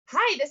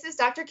Hi, this is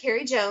Dr.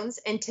 Carrie Jones,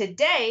 and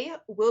today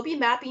we'll be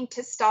mapping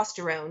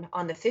testosterone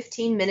on the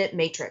 15-minute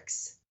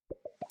matrix.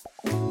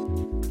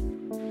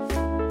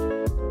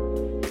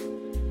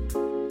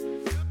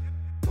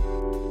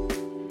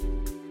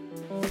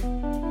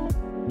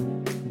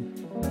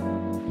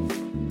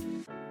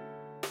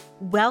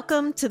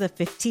 Welcome to the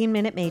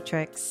 15-Minute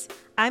Matrix.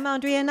 I'm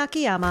Andrea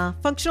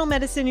Nakayama, functional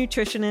medicine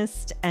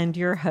nutritionist and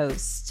your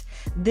host.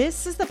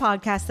 This is the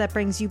podcast that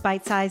brings you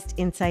bite-sized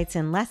insights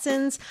and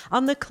lessons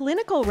on the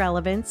clinical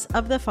relevance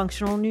of the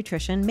functional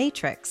nutrition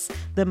matrix,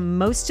 the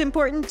most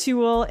important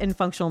tool in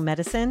functional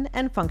medicine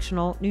and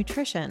functional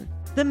nutrition.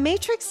 The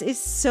matrix is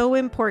so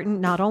important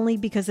not only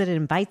because it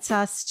invites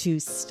us to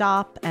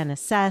stop and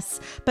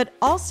assess, but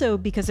also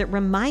because it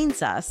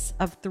reminds us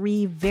of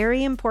three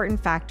very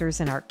important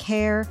factors in our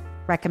care,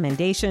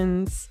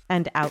 recommendations,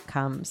 and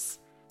outcomes.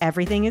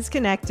 Everything is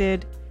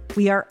connected,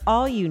 we are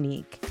all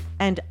unique,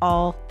 and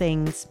all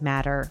things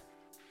matter.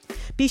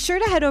 Be sure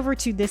to head over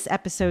to this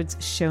episode's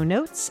show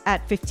notes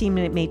at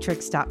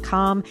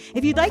 15minutematrix.com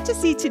if you'd like to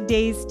see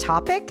today's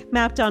topic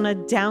mapped on a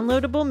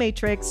downloadable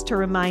matrix to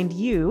remind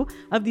you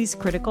of these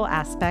critical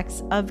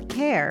aspects of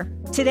care.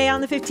 Today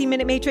on the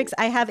 15-Minute Matrix,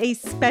 I have a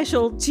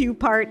special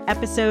two-part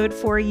episode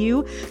for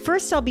you.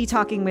 First, I'll be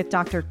talking with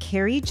Dr.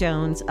 Carrie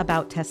Jones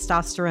about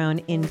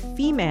testosterone in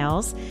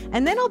females,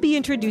 and then I'll be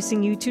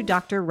introducing you to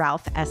Dr.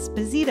 Ralph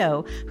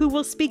Esposito, who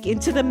will speak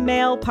into the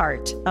male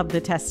part of the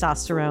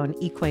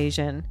testosterone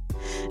equation.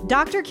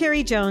 Dr.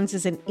 Carrie Jones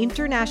is an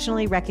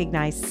internationally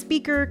recognized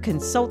speaker,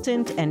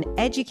 consultant, and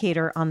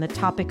educator on the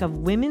topic of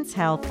women's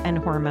health and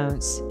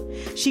hormones.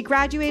 She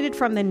graduated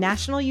from the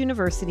National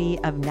University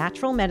of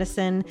Natural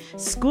Medicine,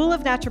 School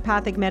of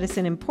Naturopathic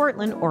Medicine in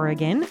Portland,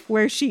 Oregon,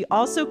 where she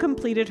also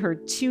completed her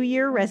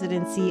 2-year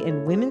residency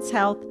in women's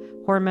health,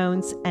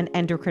 hormones, and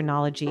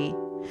endocrinology.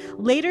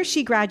 Later,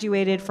 she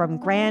graduated from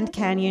Grand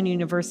Canyon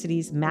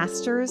University's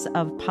Masters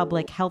of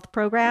Public Health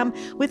program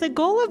with a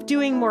goal of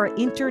doing more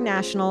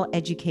international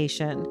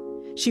education.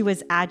 She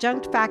was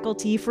adjunct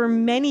faculty for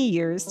many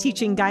years,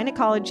 teaching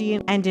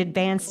gynecology and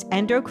advanced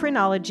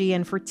endocrinology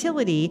and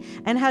fertility,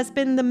 and has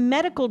been the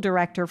medical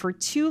director for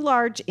 2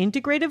 large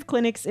integrative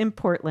clinics in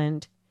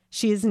Portland.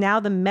 She is now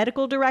the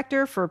medical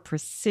director for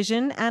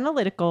Precision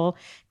Analytical,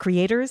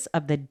 creators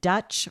of the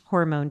Dutch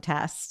hormone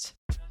test.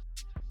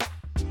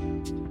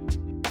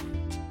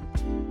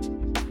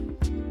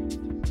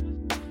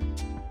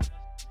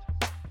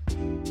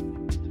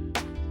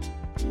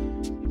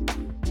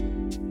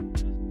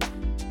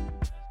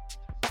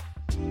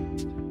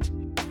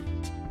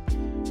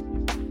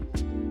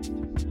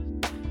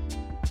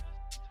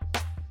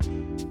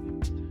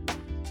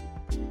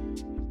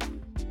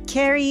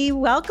 Carrie,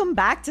 welcome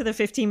back to the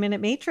 15-Minute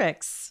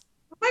Matrix.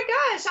 Oh my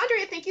gosh,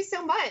 Andrea, thank you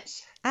so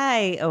much.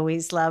 I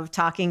always love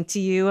talking to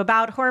you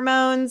about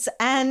hormones.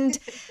 And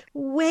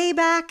way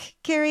back,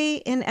 Carrie,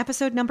 in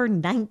episode number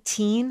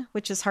 19,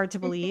 which is hard to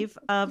believe,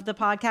 of the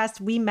podcast,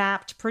 we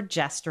mapped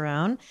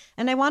progesterone.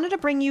 And I wanted to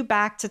bring you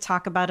back to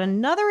talk about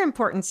another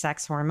important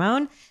sex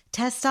hormone,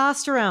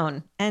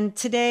 testosterone. And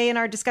today in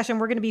our discussion,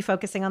 we're going to be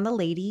focusing on the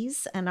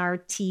ladies and our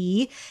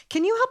T.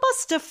 Can you help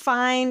us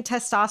define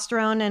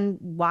testosterone and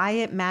why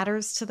it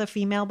matters to the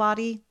female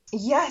body?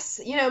 Yes,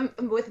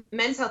 with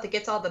men's health, it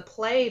gets all the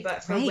play,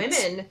 but for Right.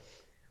 women,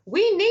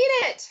 we need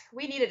it.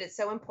 We need it. It's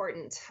so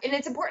important. And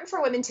it's important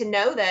for women to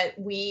know that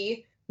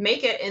we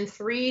make it in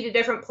 3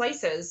 different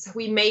places.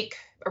 We make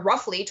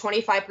roughly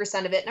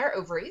 25% of it in our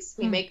ovaries.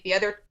 We make the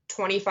other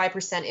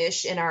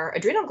 25%-ish in our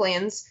adrenal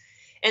glands.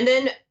 And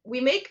then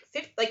we make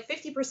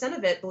 50%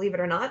 of it, believe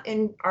it or not,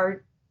 in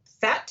our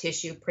fat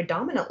tissue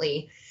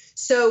predominantly.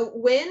 So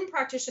when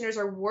practitioners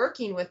are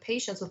working with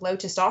patients with low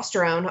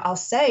testosterone, I'll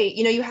say,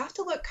 you have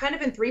to look kind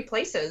of in 3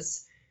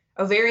 places: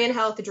 ovarian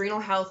health, adrenal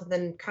health, and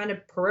then kind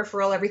of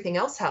peripheral, everything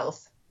else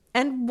health.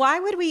 And why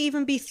would we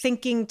even be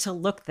thinking to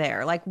look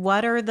there? Like,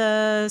 what are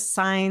the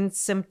signs,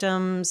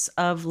 symptoms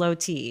of low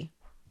T?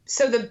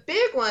 So the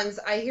big ones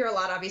I hear a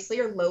lot, obviously,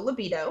 are low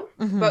libido,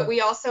 but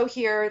we also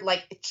hear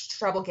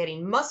trouble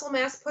getting muscle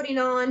mass putting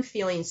on,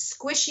 feeling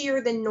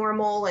squishier than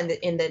normal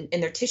in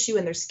their tissue,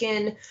 in their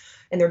skin,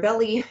 in their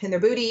belly, in their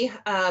booty,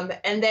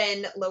 and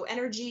then low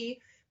energy,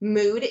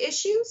 mood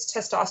issues.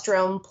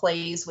 Testosterone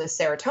plays with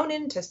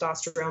serotonin.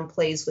 Testosterone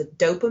plays with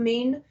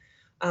dopamine.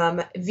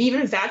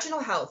 Even vaginal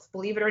health,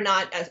 believe it or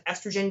not,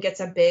 estrogen gets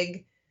a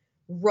big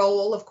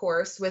role, of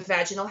course, with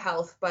vaginal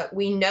health, but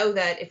we know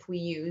that if we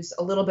use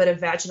a little bit of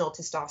vaginal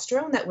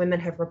testosterone, that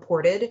women have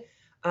reported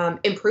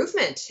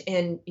improvement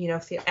in,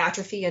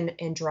 atrophy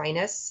and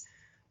dryness.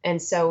 And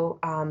so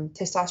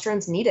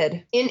testosterone's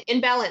needed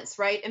in balance,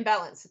 right? In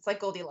balance. It's like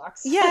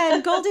Goldilocks. Yeah,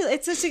 and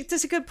Goldilocks,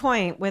 it's a good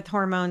point with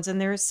hormones. And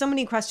there's so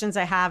many questions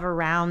I have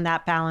around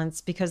that balance,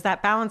 because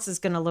that balance is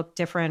going to look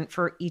different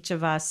for each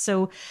of us.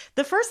 So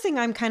the first thing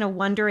I'm kind of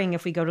wondering,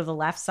 if we go to the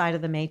left side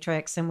of the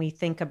matrix and we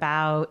think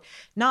about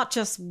not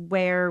just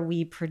where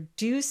we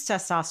produce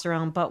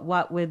testosterone, but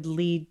what would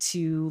lead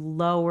to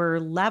lower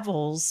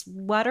levels,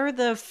 what are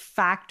the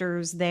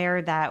factors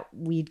there that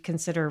we'd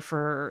consider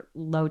for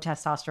low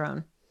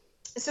testosterone?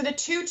 So the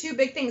two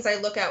big things I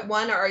look at,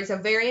 one is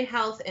ovarian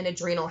health and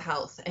adrenal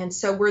health. And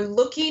so we're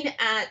looking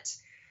at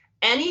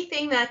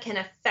anything that can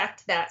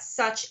affect that,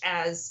 such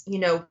as,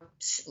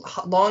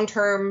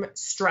 long-term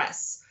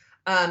stress,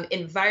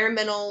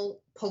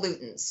 environmental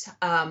pollutants,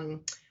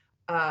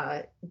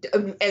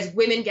 as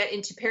women get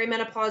into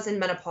perimenopause and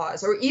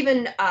menopause, or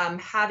even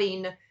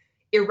having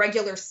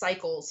irregular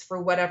cycles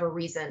for whatever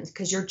reason,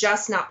 because you're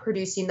just not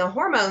producing the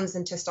hormones,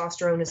 and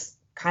testosterone is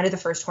kind of the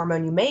first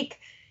hormone you make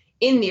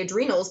in the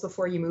adrenals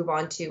before you move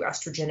on to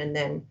estrogen and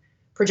then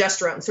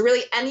progesterone. So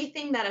really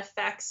anything that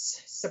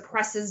affects,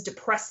 suppresses,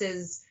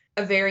 depresses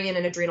ovarian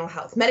and adrenal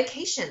health.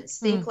 Medications,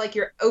 think like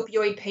your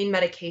opioid pain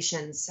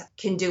medications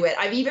can do it.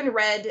 I've even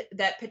read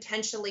that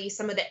potentially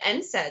some of the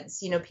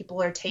NSAIDs,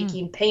 people are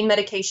taking pain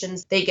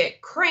medications, they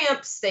get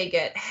cramps, they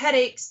get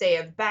headaches, they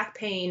have back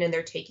pain, and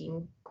they're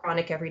taking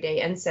chronic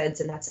everyday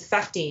NSAIDs, and that's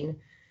affecting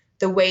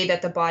the way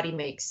that the body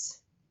makes.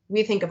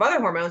 We think of other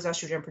hormones,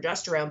 estrogen and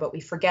progesterone, but we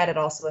forget it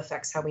also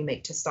affects how we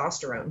make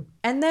testosterone.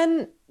 And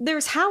then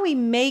there's how we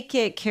make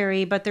it,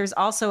 Carrie, but there's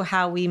also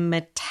how we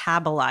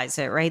metabolize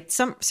it, right?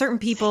 Certain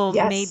people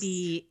may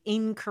be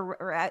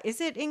incorrect.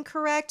 Is it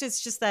incorrect?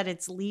 It's just that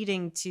it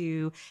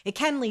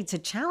can lead to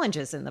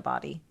challenges in the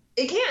body.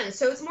 It can.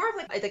 So it's more of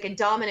like a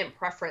dominant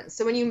preference.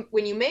 So when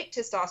you make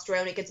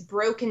testosterone, it gets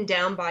broken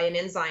down by an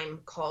enzyme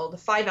called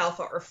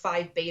 5-alpha or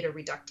 5-beta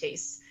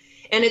reductase.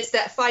 And it's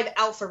that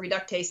 5-alpha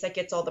reductase that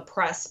gets all the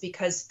press,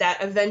 because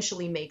that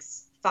eventually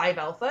makes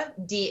 5-alpha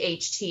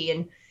DHT.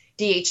 And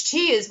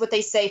DHT is what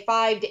they say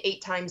 5 to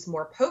 8 times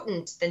more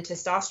potent than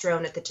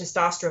testosterone at the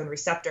testosterone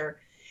receptor.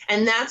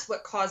 And that's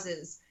what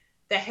causes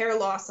the hair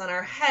loss on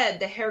our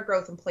head, the hair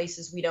growth in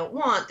places we don't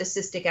want, the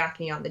cystic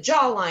acne on the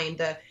jawline,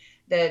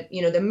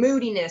 the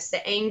moodiness,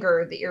 the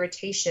anger, the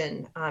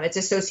irritation. It's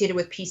associated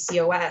with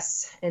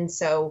PCOS. And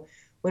so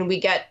when we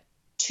get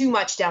too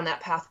much down that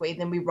pathway,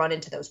 then we run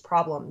into those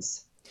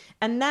problems.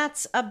 And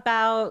that's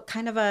about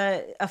kind of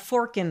a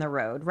fork in the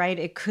road, right?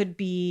 It could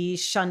be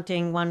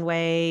shunting one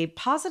way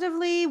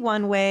positively,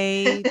 one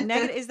way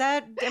negative.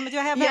 Do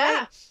I have that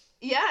right?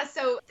 Yeah.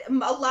 So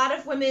a lot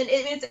of women,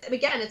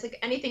 it's like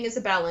anything is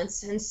a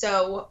balance. And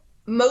so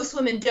most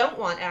women don't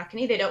want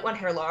acne. They don't want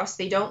hair loss.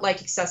 They don't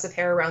like excessive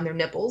hair around their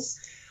nipples.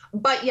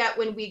 But yet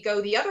when we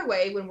go the other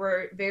way, when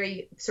we're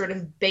very sort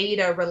of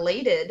beta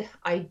related,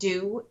 I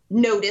do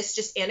notice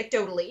just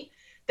anecdotally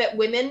that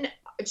women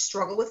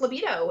struggle with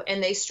libido,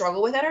 and they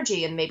struggle with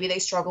energy, and maybe they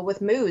struggle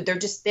with mood.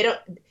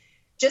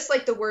 Just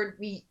like the word,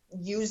 we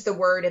use the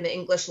word in the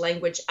English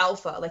language,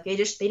 alpha, like they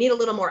need a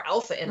little more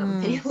alpha in them.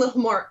 They need a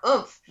little more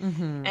oomph.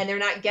 And they're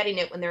not getting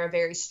it when they're a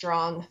very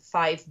strong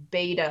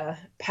 5-beta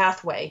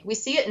pathway. We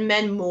see it in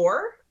men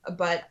more,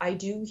 but I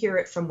do hear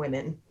it from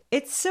women.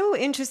 It's so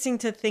interesting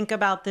to think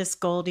about this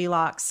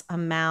Goldilocks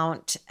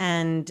amount.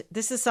 And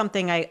this is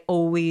something I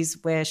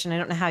always wish, and I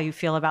don't know how you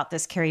feel about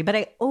this, Carrie, but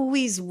I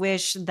always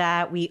wish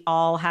that we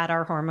all had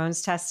our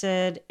hormones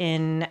tested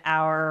in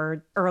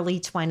our early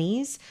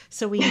 20s.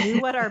 So we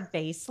knew what our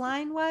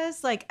baseline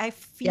was. Like, I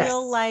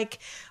feel like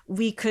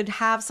we could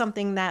have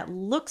something that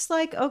looks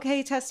like,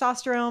 okay,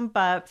 testosterone,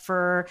 but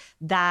for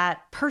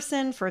that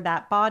person, for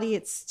that body,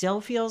 it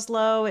still feels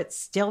low. It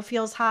still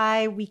feels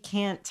high. We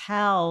can't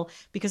tell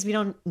because we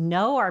don't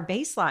know our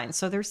baseline.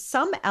 So there's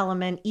some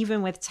element,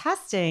 even with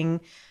testing,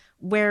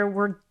 where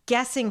we're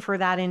guessing for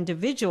that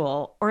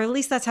individual, or at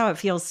least that's how it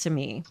feels to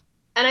me.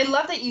 And I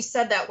love that you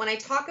said that. When I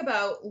talk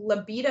about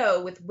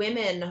libido with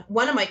women,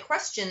 one of my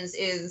questions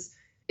is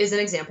an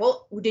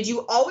example. Did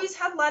you always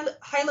have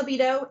high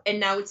libido and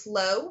now it's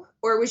low?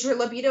 Or was your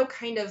libido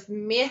kind of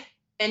meh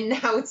and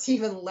now it's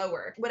even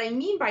lower? What I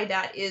mean by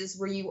that is,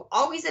 were you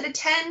always at a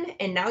 10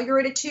 and now you're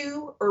at a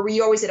 2? Or were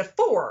you always at a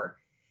 4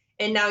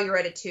 and now you're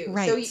at a 2?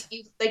 Right. So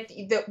you like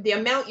the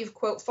amount you've,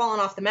 quote, fallen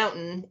off the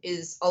mountain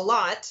is a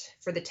lot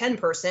for the 10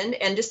 person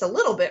and just a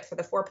little bit for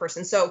the 4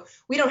 person. So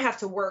we don't have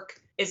to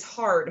work as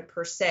hard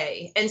per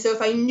se. And so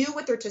if I knew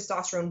what their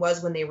testosterone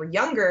was when they were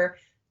younger,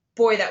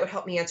 boy, that would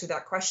help me answer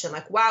that question.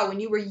 Like, wow, when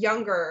you were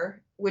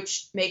younger,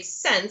 which makes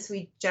sense,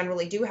 we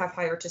generally do have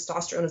higher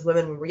testosterone as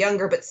women when we're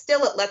younger, but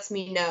still it lets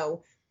me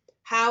know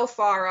how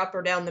far up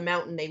or down the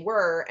mountain they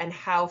were and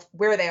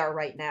where they are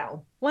right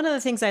now. One of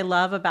the things I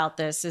love about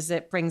this is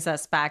it brings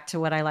us back to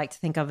what I like to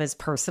think of as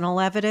personal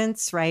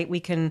evidence, right?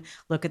 We can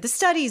look at the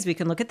studies, we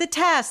can look at the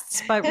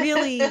tests, but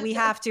really we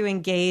have to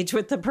engage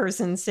with the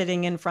person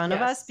sitting in front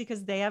of us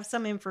because they have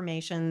some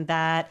information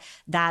that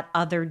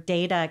other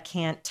data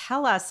can't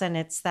tell us. And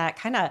it's that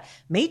kind of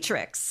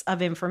matrix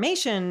of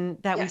information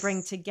that we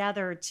bring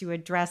together to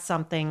address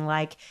something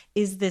like,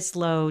 is this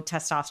low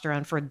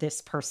testosterone for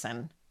this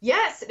person?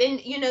 Yes.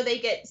 And,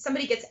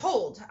 somebody gets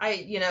told,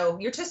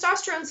 your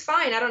testosterone's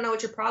fine. I don't know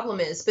what your problem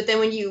is. But then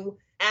when you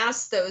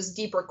ask those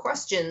deeper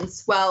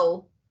questions,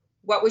 well,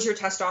 what was your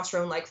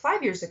testosterone like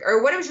 5 years ago?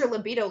 Or what was your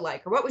libido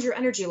like? Or what was your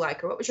energy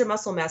like? Or what was your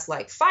muscle mass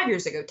like 5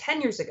 years ago,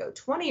 10 years ago,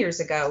 20 years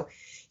ago?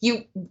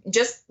 You,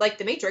 just like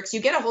the Matrix,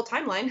 you get a whole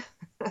timeline.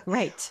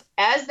 Right.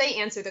 As they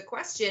answer the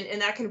question.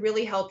 And that can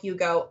really help you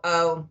go,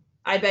 oh,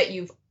 I bet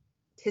you've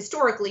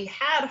historically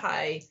had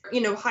high,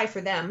 high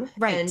for them.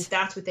 Right. And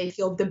that's what they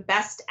feel the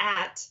best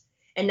at.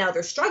 And now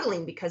they're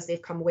struggling because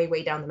they've come way,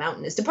 way down the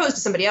mountain, as opposed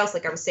to somebody else,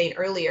 like I was saying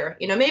earlier,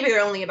 maybe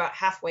they're only about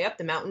halfway up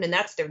the mountain and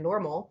that's their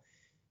normal.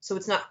 So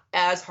it's not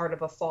as hard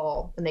of a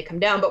fall when they come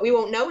down, but we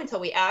won't know until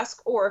we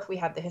ask or if we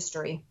have the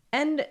history.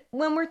 And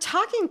when we're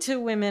talking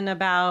to women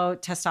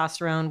about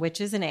testosterone,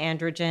 which is an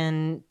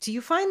androgen, do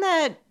you find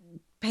that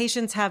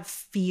patients have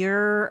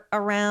fear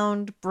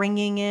around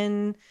bringing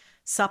in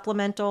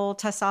supplemental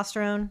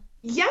testosterone?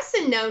 Yes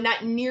and no,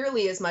 not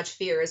nearly as much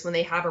fear as when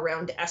they have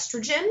around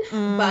estrogen.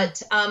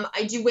 But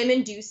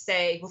women do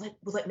say,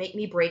 will it make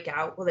me break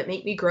out? Will it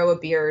make me grow a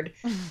beard?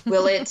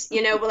 Will it,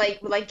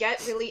 will I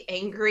get really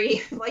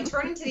angry? Will I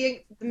turn into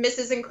the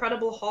Mrs.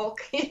 Incredible Hulk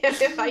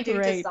if I do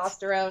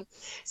testosterone?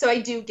 So I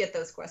do get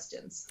those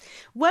questions.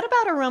 What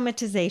about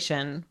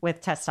aromatization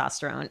with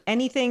testosterone?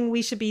 Anything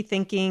we should be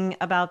thinking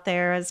about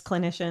there as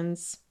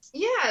clinicians?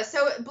 Yeah,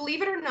 so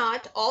believe it or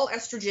not, all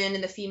estrogen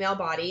in the female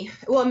body,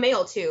 well,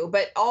 male too,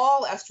 but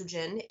all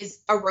estrogen is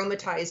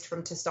aromatized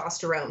from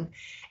testosterone.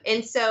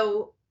 And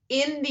so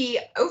in the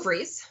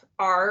ovaries,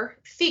 our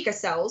theca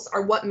cells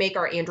are what make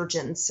our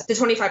androgens. The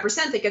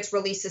 25% that gets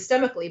released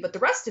systemically, but the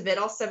rest of it,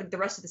 the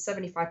rest of the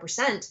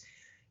 75%,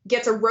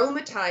 gets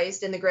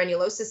aromatized in the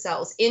granulosa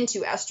cells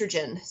into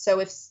estrogen.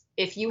 So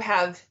if you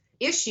have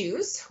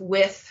issues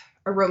with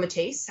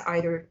aromatase,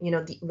 either,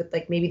 with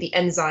like maybe the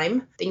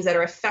enzyme, things that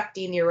are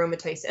affecting the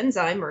aromatase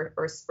enzyme or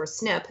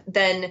SNP,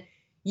 then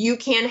you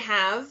can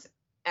have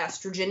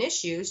estrogen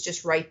issues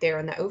just right there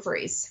in the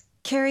ovaries.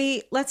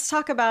 Carrie, let's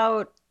talk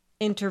about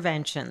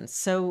interventions.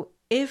 So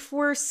if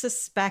we're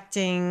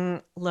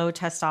suspecting low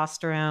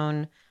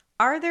testosterone,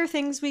 are there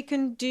things we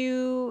can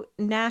do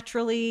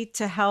naturally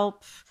to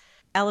help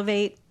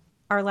elevate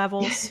our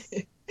levels?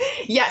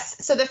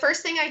 Yes. So the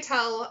first thing I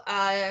tell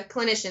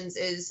clinicians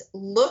is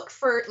look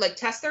for,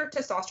 test their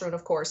testosterone,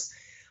 of course,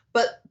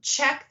 but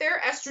check their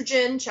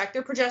estrogen, check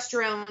their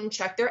progesterone,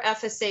 check their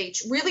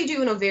FSH, really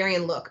do an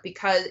ovarian look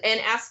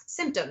and ask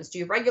symptoms. Do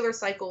you have regular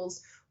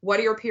cycles? What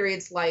are your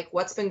periods like?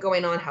 What's been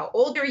going on? How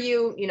old are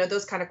you?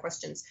 Those kind of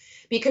questions,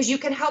 because you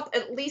can help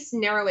at least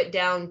narrow it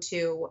down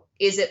to,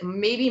 is it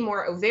maybe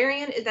more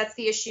ovarian? That's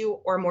the issue,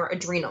 or more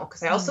adrenal?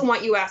 Because I also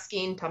want you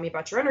asking, tell me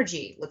about your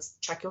energy. Let's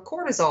check your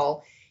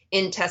cortisol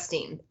in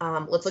testing.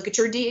 Let's look at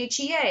your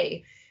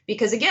DHEA,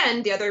 because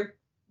again, the other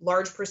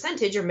large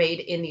percentage are made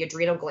in the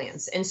adrenal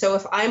glands. And so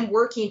if I'm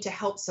working to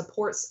help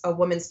support a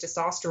woman's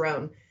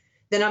testosterone,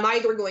 then I'm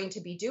either going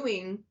to be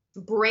doing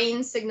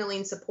brain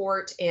signaling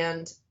support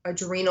and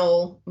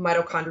adrenal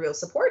mitochondrial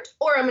support,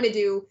 or I'm going to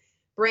do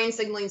brain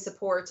signaling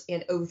support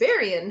and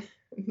ovarian,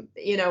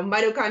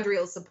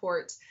 mitochondrial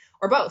support,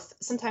 or both.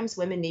 Sometimes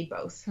women need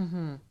both.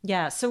 Mm-hmm.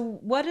 Yeah. So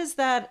what does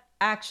that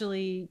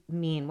actually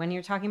mean when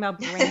you're talking about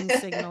brain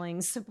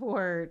signaling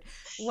support?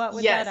 What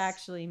would that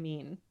actually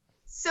mean?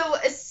 So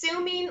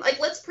assuming,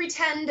 let's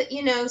pretend,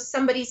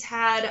 somebody's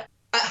had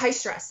high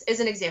stress as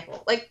an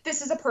example.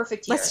 This is a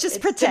perfect year. Let's just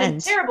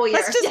pretend. Terrible year.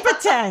 Let's just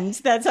pretend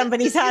that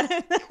somebody's had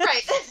it.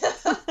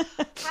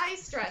 Right. High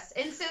stress.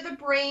 And so the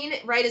brain,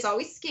 right, is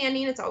always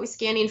scanning. It's always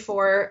scanning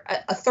for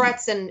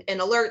threats and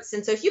alerts.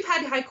 And so if you've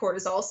had high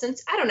cortisol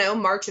since,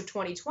 March of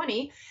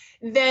 2020,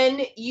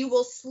 then you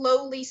will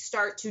slowly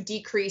start to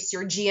decrease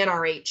your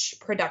GnRH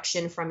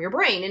production from your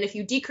brain. And if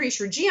you decrease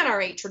your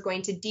GnRH, you're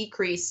going to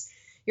decrease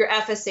your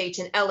FSH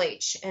and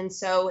LH. And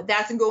so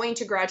that's going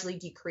to gradually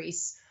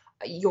decrease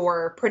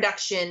your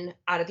production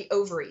out of the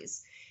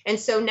ovaries. And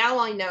so now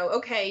I know,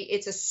 okay,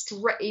 it's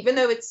even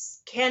though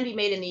it's can be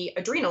made in the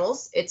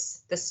adrenals,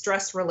 it's the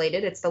stress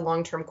related, it's the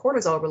long-term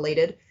cortisol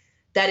related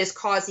that is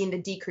causing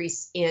the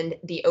decrease in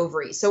the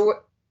ovaries. So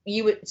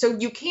you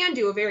can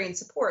do ovarian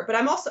support, but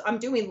I'm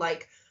doing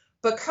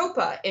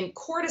Bacopa and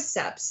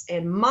cordyceps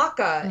and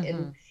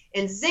maca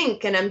and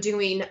zinc, and I'm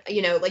doing,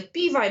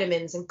 B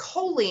vitamins and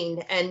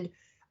choline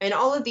and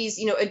all of these,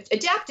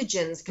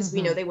 adaptogens, because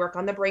we know they work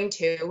on the brain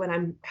too. And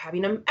I'm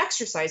having them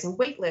exercise and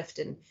weight lift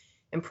and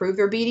improve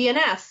their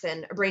BDNF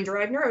and a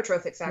brain-derived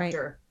neurotrophic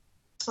factor.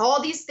 Right.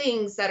 All these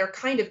things that are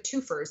kind of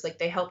twofers,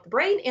 they help the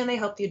brain and they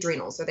help the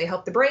adrenals, or they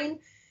help the brain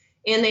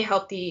and they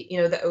help the,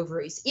 the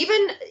ovaries.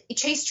 Even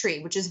Chaste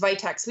Tree, which is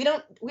Vitex, we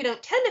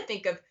don't tend to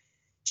think of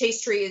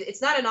Chaste Tree.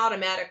 It's not an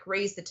automatic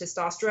raise the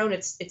testosterone.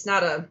 It's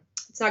not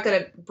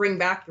going to bring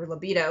back your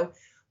libido.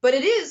 But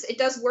it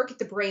does work at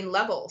the brain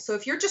level. So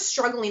if you're just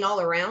struggling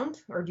all around,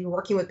 or you're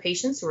working with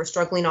patients who are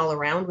struggling all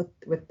around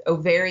with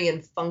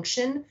ovarian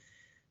function,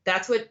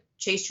 that's what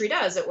Chaste Tree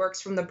does. It works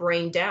from the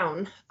brain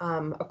down,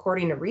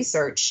 according to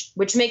research,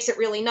 which makes it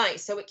really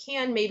nice. So it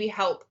can maybe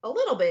help a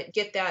little bit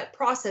get that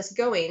process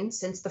going,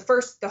 since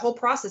the whole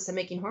process of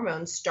making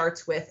hormones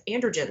starts with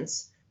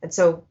androgens. And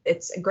so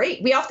it's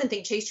great. We often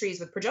think Chaste Tree is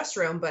with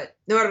progesterone, but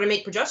in order to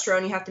make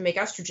progesterone, you have to make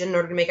estrogen. In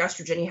order to make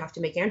estrogen, you have to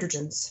make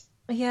androgens.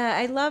 Yeah,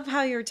 I love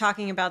how you're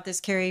talking about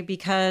this, Carrie,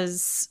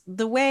 because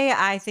the way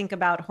I think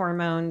about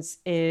hormones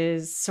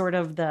is sort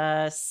of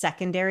the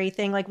secondary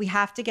thing. Like we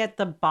have to get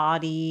the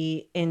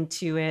body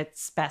into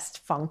its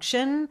best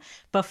function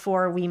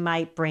before we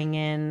might bring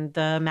in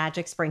the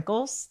magic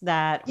sprinkles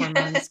that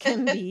hormones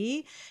can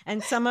be.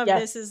 And some of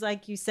this Yes. is,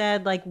 like you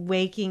said, like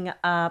waking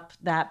up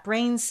that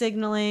brain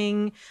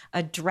signaling,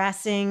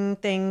 addressing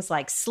things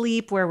like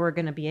sleep, where we're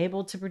going to be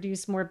able to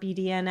produce more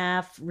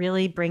BDNF,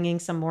 really bringing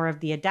some more of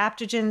the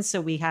adaptogens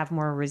so we have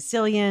more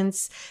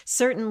resilience.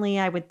 Certainly,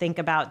 I would think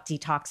about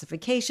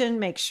detoxification,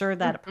 make sure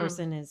that a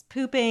person is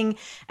pooping.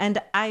 And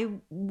I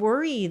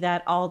worry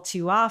that all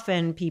too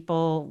often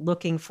people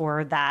looking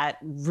for that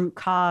root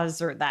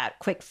cause or that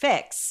quick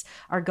fix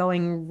are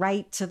going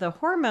right to the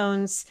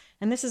hormones.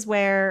 And this is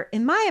where,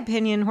 in my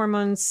opinion,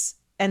 hormones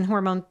and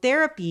hormone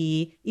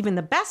therapy, even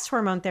the best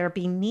hormone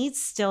therapy,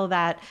 needs still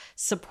that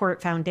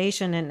support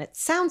foundation. And it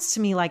sounds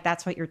to me like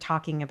that's what you're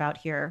talking about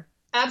here.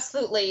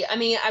 Absolutely. I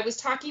mean, I was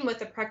talking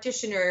with a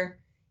practitioner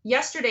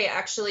yesterday,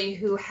 actually,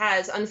 who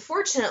has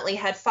unfortunately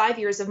had 5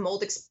 years of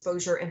mold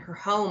exposure in her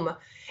home.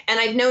 And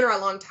I've known her a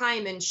long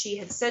time. And she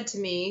had said to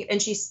me, and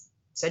she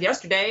said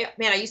yesterday,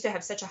 man, I used to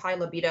have such a high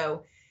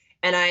libido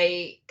and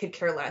I could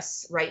care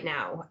less right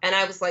now. And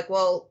I was like,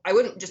 well, I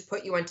wouldn't just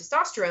put you on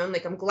testosterone.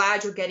 Like, I'm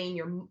glad you're getting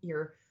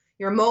your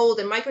mold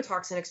and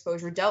mycotoxin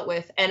exposure dealt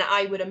with. And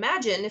I would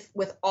imagine if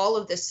with all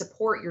of this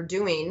support you're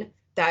doing,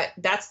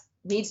 that's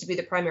needs to be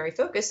the primary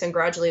focus, and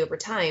gradually over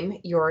time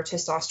your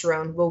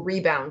testosterone will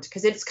rebound,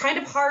 because it's kind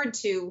of hard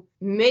to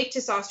make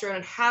testosterone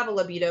and have a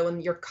libido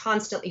when you're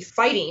constantly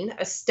fighting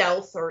a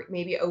stealth or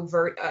maybe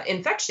overt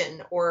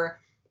infection, or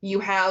you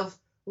have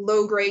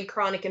low-grade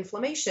chronic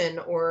inflammation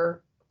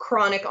or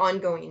chronic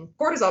ongoing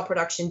cortisol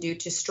production due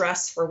to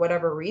stress for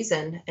whatever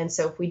reason. And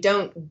so if we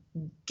don't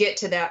get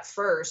to that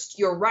first,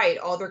 you're right,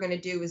 all they're going to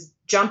do is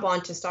jump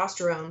on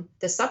testosterone,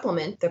 the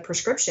supplement, the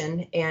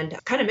prescription, and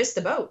kind of miss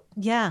the boat.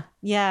 Yeah.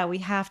 Yeah. We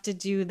have to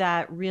do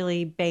that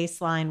really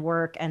baseline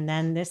work. And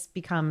then this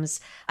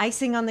becomes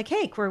icing on the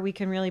cake where we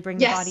can really bring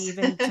the body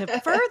even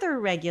to further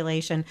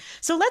regulation.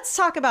 So let's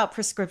talk about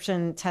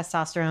prescription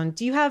testosterone.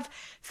 Do you have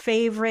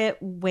favorite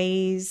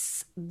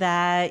ways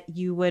that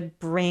you would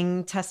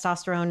bring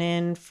testosterone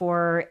in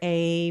for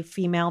a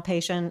female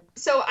patient?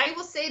 So I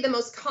will say the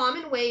most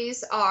common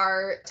ways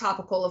are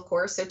topical, of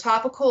course. So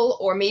topical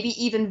or maybe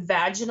even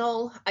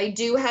vaginal. I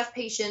do have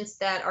patients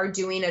that are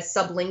doing a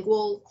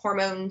sublingual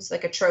hormones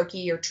like a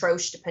troche or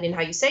troche, depending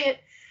how you say it.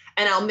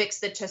 And I'll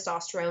mix the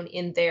testosterone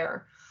in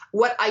there.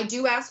 What I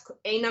do ask,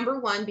 number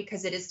one,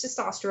 because it is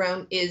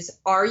testosterone, is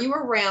are you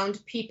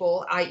around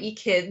people, i.e.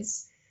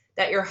 kids,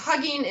 that you're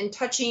hugging and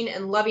touching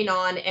and loving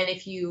on, and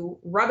if you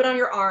rub it on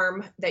your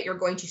arm, that you're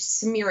going to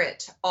smear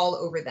it all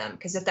over them?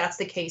 Because if that's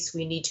the case,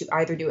 we need to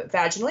either do it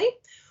vaginally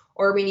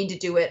or we need to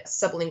do it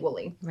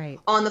sublingually. Right.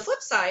 On the flip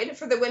side,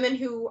 for the women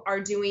who are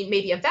doing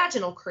maybe a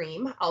vaginal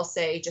cream, I'll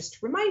say, just a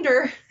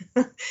reminder,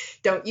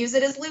 don't use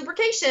it as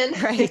lubrication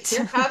if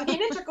you're having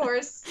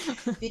intercourse,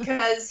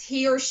 because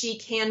he or she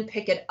can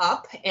pick it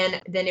up and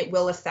then it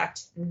will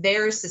affect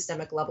their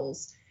systemic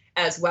levels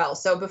as well.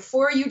 So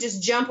before you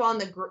just jump on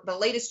the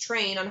latest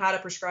train on how to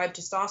prescribe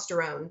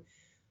testosterone,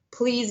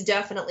 please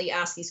definitely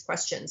ask these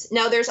questions.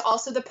 Now, there's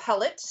also the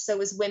pellet. So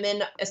as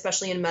women,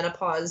 especially in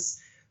menopause,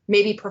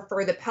 maybe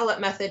prefer the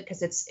pellet method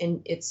because it's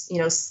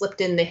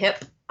slipped in the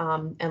hip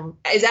and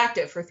is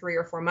active for 3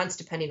 or 4 months,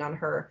 depending on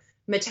her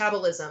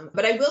metabolism.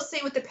 But I will say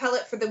with the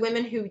pellet, for the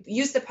women who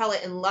use the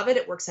pellet and love it,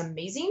 it works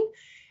amazing.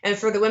 And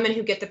for the women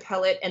who get the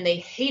pellet and they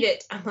hate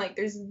it, I'm like,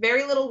 there's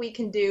very little we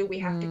can do. We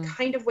have to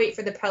kind of wait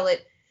for the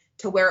pellet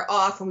to wear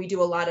off, and we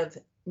do a lot of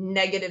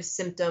negative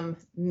symptom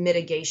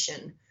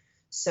mitigation.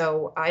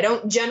 So I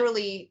don't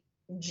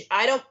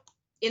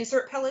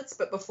insert pellets,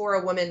 but before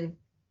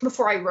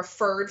I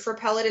referred for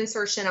pellet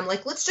insertion, I'm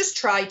like, let's just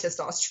try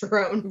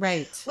testosterone.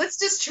 Right. Let's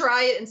just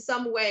try it in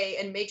some way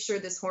and make sure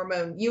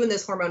you and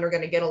this hormone are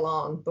going to get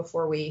along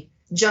before we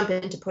jump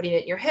into putting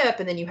it in your hip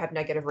and then you have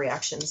negative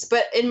reactions.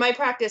 But in my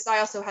practice, I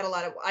also had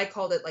I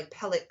called it like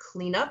pellet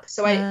cleanup.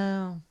 So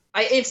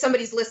if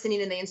somebody's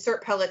listening and they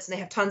insert pellets and they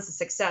have tons of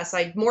success,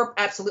 more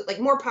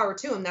power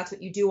to them. That's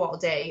what you do all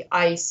day.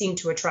 I seem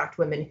to attract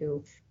women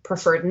who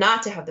preferred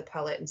not to have the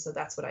pellet. And so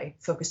that's what I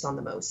focused on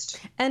the most.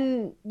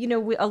 And,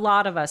 a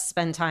lot of us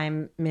spend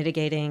time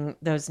mitigating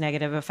those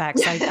negative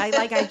effects.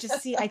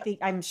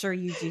 I'm sure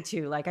you do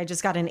too. Like I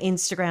just got an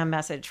Instagram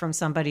message from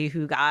somebody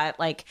who got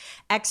like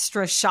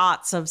extra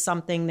shots of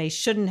something they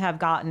shouldn't have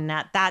gotten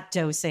at that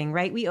dosing,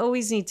 right? We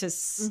always need to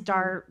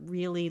start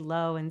really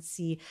low and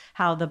see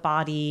how the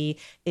body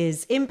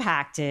is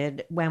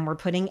impacted when we're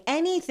putting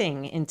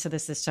anything into the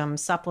system,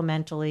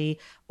 supplementally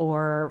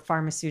or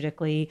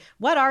pharmaceutically.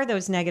 What are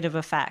those negative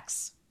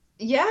effects?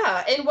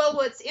 Yeah. And well,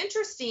 what's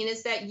interesting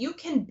is that you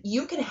can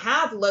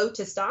have low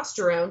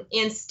testosterone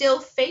and still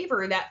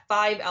favor that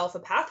 5-alpha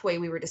pathway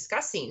we were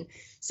discussing.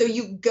 So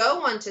you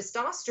go on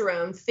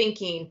testosterone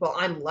thinking, well,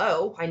 I'm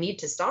low, I need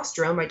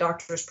testosterone, my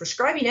doctor's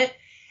prescribing it.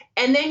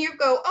 And then you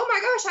go, oh my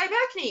gosh, I have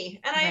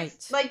acne. And I have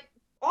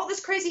all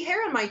this crazy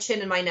hair on my chin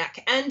and my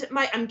neck, and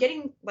I'm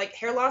getting like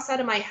hair loss out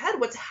of my head.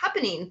 What's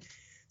happening?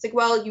 It's like,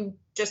 well, you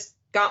just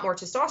got more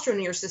testosterone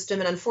in your system,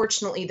 and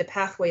unfortunately the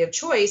pathway of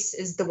choice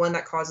is the one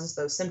that causes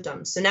those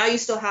symptoms. So now you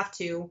still have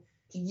to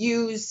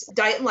use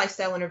diet and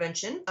lifestyle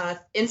intervention,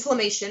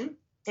 inflammation,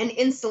 and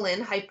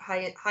insulin, high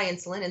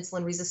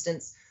insulin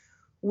resistance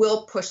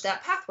will push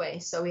that pathway.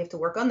 So we have to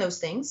work on those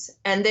things.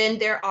 And then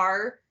there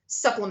are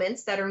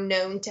supplements that are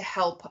known to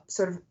help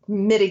sort of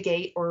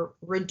mitigate or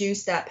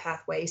reduce that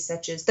pathway,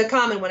 such as the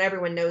common one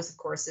everyone knows, of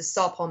course, is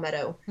saw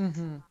palmetto.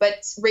 Mm-hmm.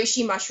 But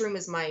reishi mushroom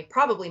is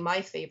probably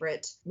my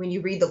favorite when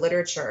you read the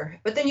literature.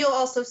 But then you'll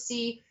also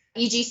see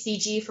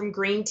EGCG from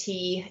green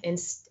tea and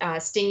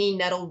stinging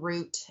nettle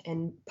root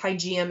and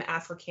Pygeum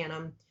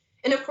africanum.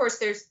 And of course,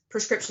 there's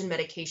prescription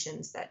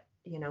medications that,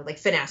 like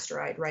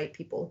finasteride, right?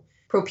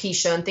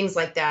 Propecia and things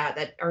like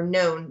that are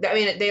known. I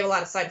mean, they have a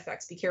lot of side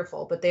effects, be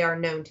careful, but they are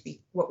known to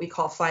be what we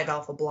call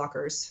 5-alpha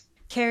blockers.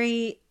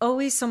 Carrie,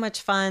 always so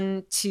much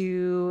fun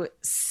to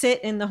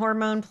sit in the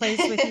hormone place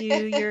with you.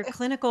 Your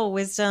clinical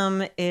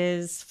wisdom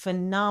is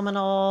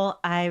phenomenal.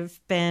 I've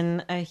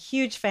been a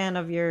huge fan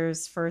of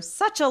yours for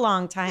such a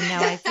long time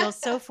now. I feel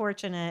so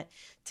fortunate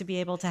to be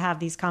able to have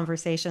these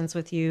conversations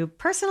with you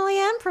personally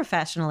and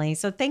professionally.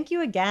 So thank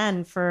you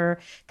again for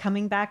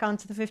coming back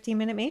onto the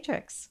 15-Minute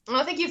Matrix.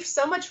 Well, thank you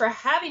so much for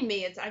having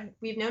me.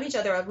 We've known each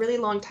other a really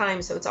long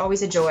time, so it's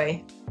always a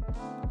joy.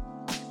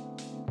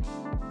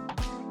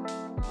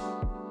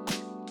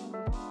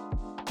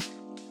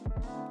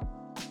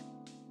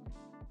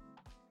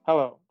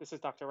 Hello, this is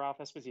Dr. Ralph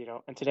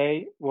Esposito, and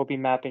today we'll be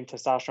mapping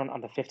testosterone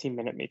on the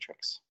 15-minute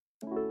matrix.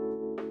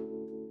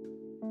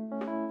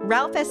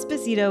 Ralph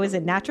Esposito is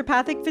a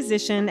naturopathic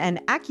physician and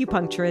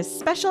acupuncturist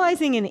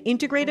specializing in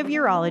integrative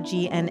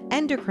urology and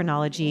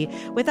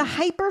endocrinology with a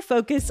hyper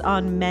focus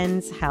on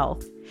men's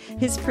health.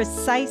 His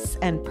precise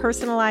and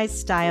personalized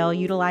style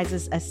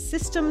utilizes a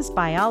systems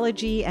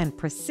biology and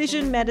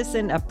precision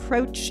medicine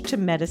approach to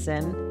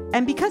medicine.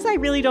 And because I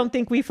really don't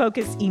think we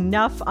focus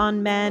enough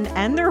on men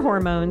and their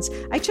hormones,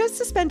 I chose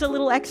to spend a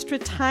little extra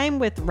time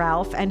with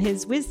Ralph and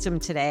his wisdom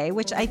today,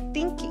 which I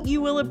think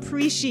you will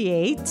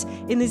appreciate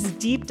in this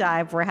deep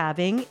dive we're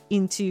having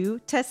into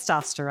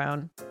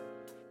testosterone.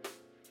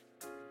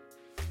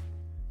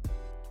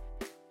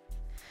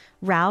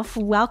 Ralph,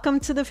 welcome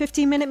to the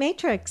 15-Minute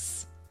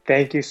Matrix.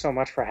 Thank you so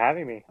much for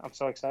having me. I'm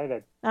so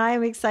excited.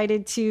 I'm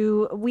excited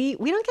too. We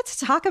don't get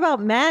to talk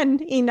about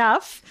men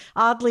enough,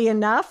 oddly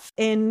enough,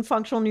 in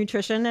functional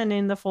nutrition and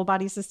in the full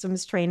body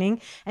systems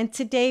training. And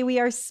today we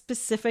are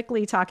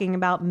specifically talking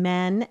about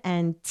men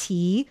and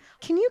tea.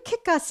 Can you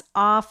kick us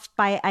off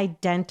by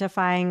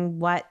identifying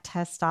what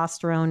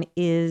testosterone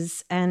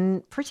is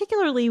and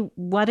particularly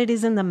what it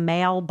is in the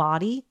male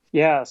body?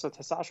 Yeah, so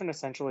testosterone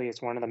essentially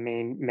is one of the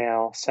main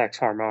male sex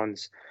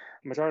hormones,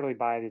 majorly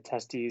by the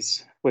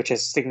testes, which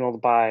is signaled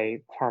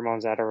by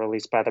hormones that are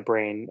released by the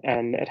brain.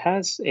 And it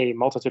has a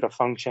multitude of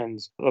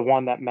functions. The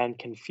one that men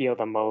can feel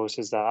the most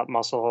is the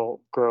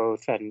muscle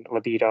growth and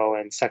libido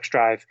and sex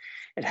drive.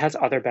 It has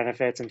other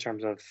benefits in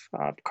terms of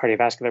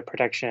cardiovascular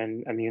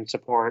protection, immune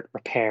support,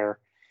 repair.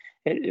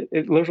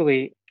 It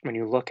literally, when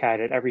you look at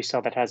it, every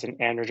cell that has an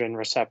androgen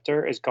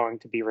receptor is going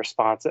to be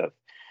responsive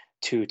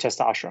to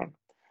testosterone.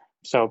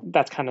 So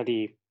that's kind of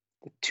the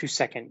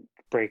 2-second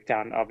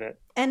breakdown of it.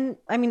 And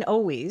I mean,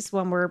 always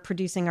when we're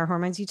producing our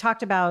hormones, you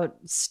talked about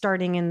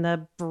starting in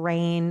the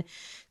brain.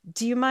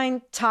 Do you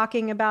mind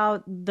talking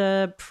about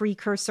the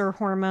precursor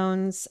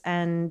hormones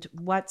and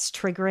what's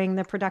triggering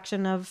the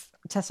production of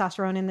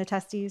testosterone in the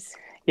testes?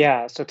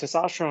 Yeah, so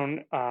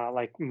testosterone,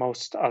 like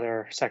most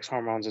other sex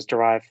hormones, is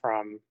derived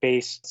from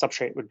base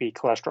substrate would be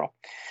cholesterol.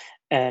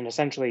 And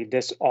essentially,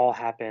 this all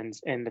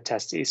happens in the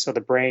testes. So the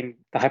brain,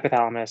 the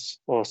hypothalamus,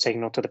 will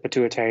signal to the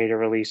pituitary to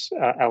release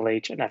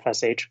LH and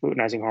FSH,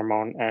 luteinizing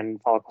hormone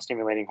and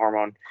follicle-stimulating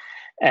hormone.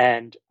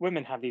 And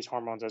women have these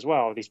hormones as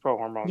well, these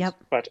prohormones.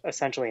 Yep. But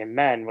essentially in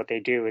men, what they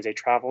do is they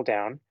travel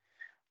down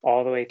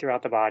all the way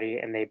throughout the body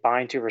and they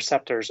bind to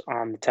receptors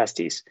on the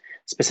testes,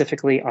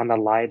 specifically on the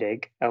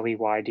Leydig,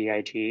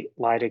 Leydig,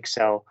 Leydig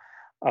cell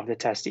of the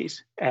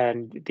testes.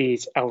 And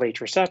these LH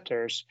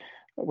receptors,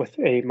 with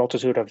a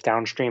multitude of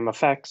downstream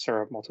effects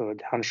or a multitude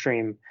of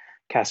downstream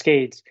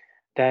cascades,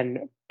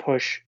 then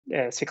push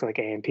cyclic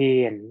AMP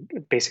and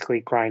basically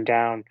grind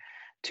down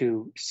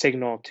to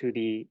signal to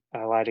the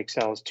Leydig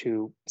cells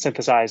to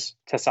synthesize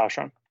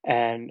testosterone.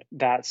 And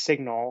that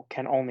signal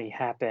can only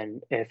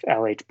happen if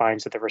LH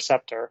binds to the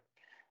receptor,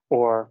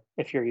 or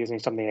if you're using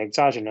something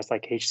exogenous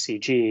like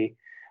HCG,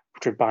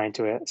 which would bind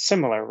to a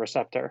similar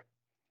receptor,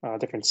 a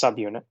different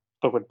subunit,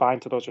 but would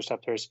bind to those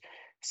receptors,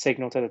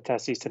 signal to the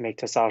testes to make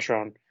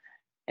testosterone.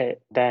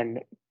 It then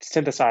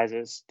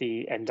synthesizes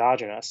the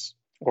endogenous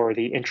or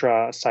the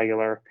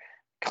intracellular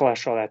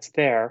cholesterol that's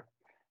there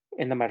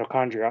in the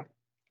mitochondria,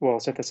 will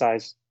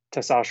synthesize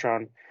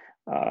testosterone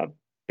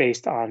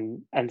based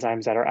on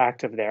enzymes that are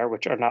active there,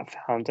 which are not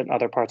found in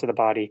other parts of the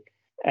body,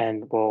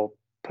 and will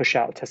push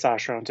out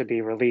testosterone to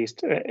be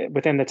released.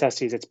 Within the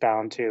testes, it's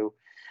bound to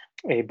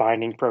a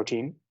binding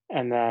protein,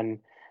 and then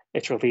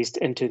it's released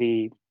into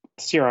the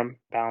serum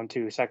bound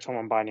to sex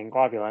hormone binding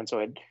globulin, so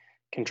it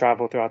can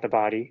travel throughout the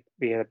body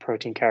via the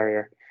protein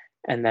carrier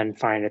and then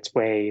find its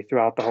way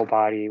throughout the whole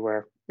body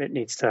where it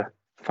needs to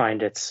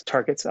find its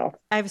target cell.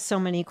 I have so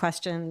many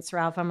questions,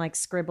 Ralph. I'm like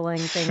scribbling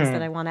things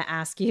that I want to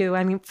ask you.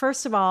 I mean,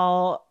 first of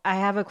all, I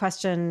have a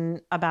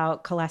question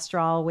about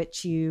cholesterol,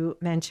 which you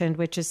mentioned,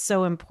 which is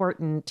so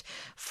important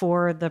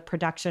for the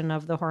production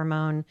of the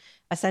hormone,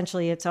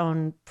 essentially its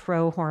own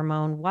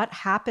prohormone. What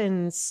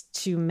happens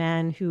to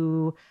men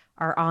who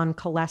are on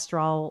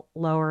cholesterol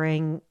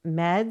lowering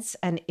meds?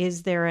 And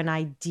is there an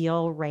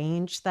ideal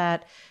range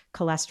that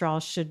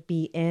cholesterol should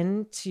be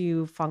in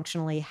to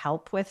functionally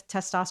help with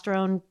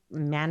testosterone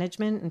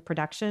management and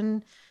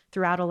production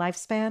throughout a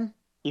lifespan?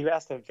 You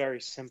asked a very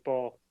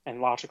simple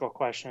and logical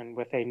question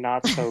with a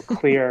not so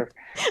clear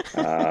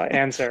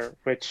answer,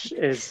 which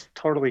is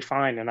totally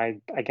fine.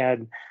 And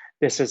again,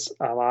 this is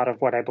a lot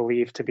of what I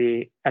believe to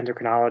be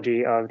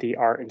endocrinology of the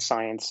art and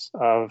science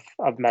of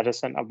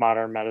medicine, of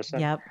modern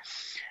medicine. Yep.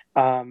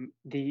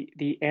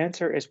 The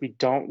answer is we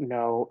don't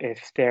know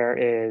if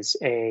there is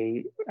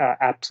a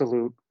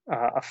absolute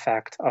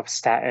effect of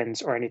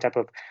statins or any type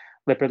of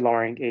lipid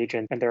lowering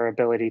agent and their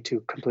ability to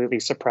completely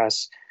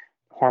suppress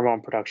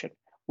hormone production.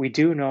 We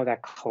do know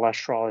that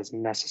cholesterol is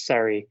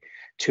necessary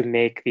to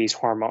make these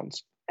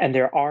hormones. And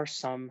there are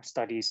some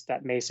studies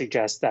that may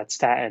suggest that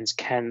statins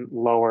can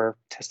lower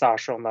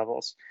testosterone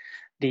levels.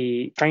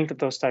 The strength of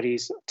those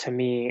studies, to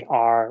me,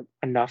 are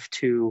enough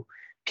to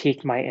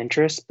pique my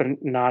interest,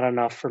 but not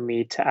enough for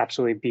me to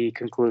absolutely be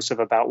conclusive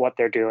about what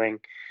they're doing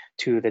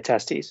to the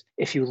testes.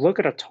 If you look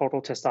at a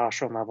total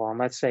testosterone level, and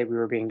let's say we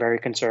were being very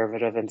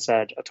conservative and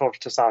said a total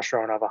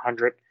testosterone of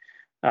 100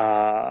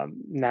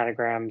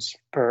 milligrams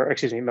per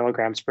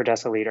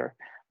deciliter,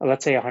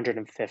 let's say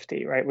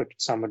 150, right, which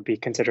some would be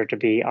considered to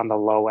be on the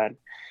low end.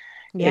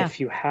 Yeah. If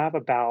you have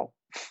about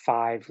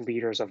 5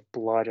 liters of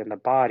blood in the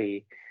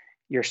body,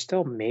 you're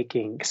still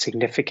making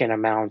significant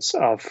amounts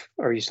of,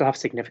 or you still have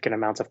significant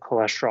amounts of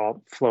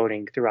cholesterol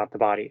floating throughout the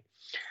body.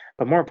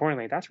 But more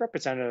importantly, that's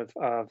representative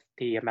of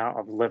the amount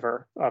of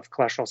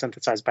cholesterol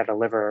synthesized by the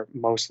liver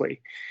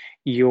mostly.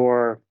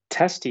 Your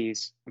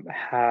testes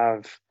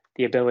have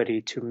the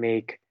ability to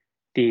make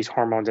these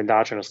hormones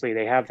endogenously.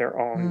 They have their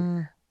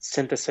own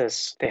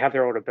synthesis. They have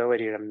their own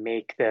ability to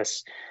make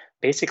this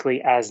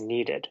basically as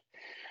needed.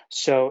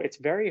 So it's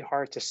very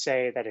hard to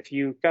say that if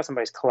you got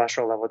somebody's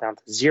cholesterol level down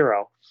to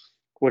 0,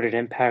 would it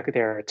impact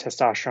their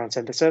testosterone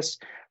synthesis?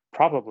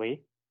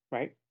 Probably,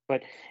 right?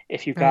 But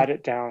if you got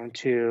it down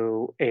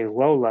to a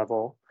low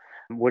level,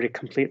 would it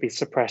completely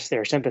suppress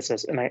their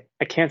synthesis? And I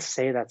can't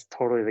say that's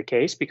totally the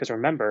case, because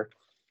remember,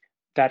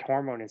 that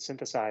hormone is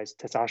synthesized,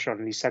 testosterone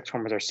and these sex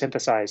hormones are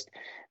synthesized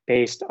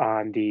based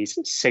on these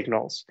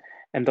signals.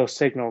 And those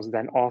signals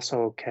then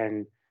also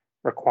can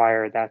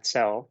require that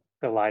cell,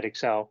 the Leydig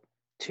cell,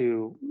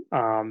 to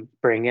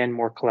bring in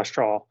more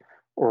cholesterol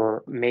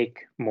or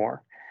make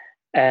more.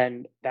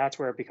 And that's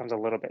where it becomes a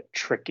little bit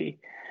tricky.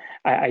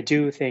 I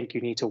do think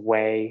you need to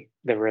weigh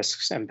the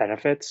risks and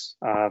benefits.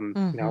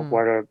 You know,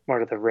 what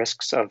are the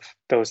risks of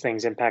those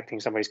things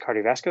impacting somebody's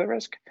cardiovascular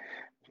risk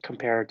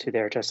compared to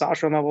their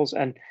testosterone levels?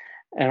 And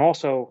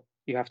also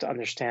you have to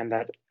understand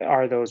that,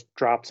 are those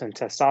drops in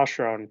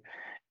testosterone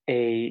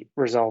a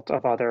result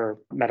of other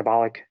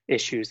metabolic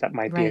issues that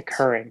might be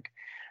occurring,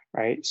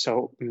 right?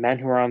 So men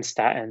who are on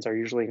statins are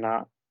usually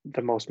not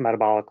the most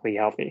metabolically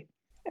healthy.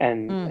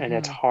 And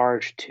it's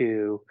hard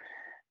to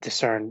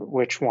discern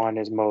which one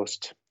is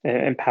most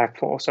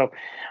impactful. So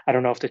I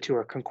don't know if the two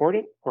are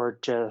concordant or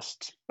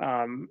just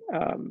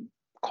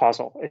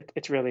causal.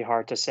 It's really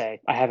hard to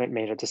say. I haven't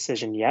made a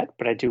decision yet,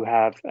 but I do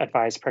have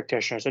advised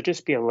practitioners to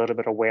just be a little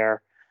bit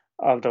aware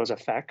of those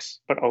effects,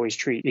 but always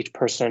treat each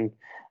person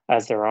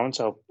as their own.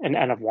 So an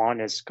N of 1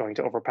 is going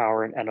to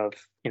overpower an N of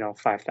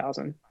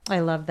 5,000. I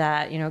love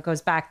that. It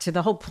goes back to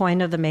the whole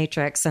point of the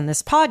Matrix and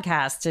this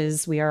podcast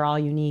is we are all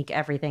unique.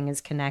 Everything is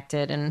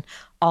connected and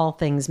all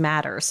things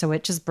matter. So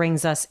it just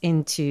brings us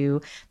into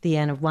the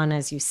N of 1,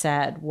 as you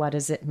said. What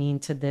does it mean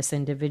to this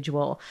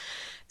individual?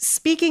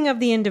 Speaking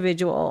of the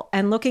individual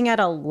and looking at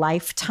a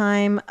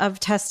lifetime of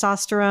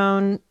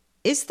testosterone,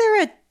 is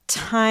there a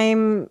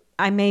time,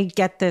 I may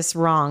get this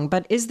wrong,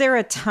 but is there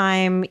a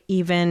time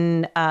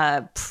even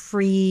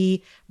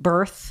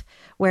pre-birth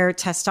where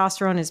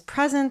testosterone is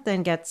present,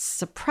 then gets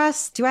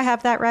suppressed? Do I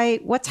have that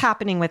right? What's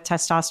happening with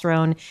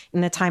testosterone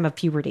in the time of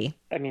puberty?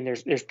 I mean,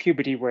 there's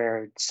puberty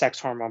where sex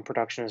hormone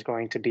production is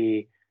going to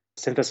be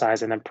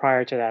synthesized. And then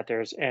prior to that,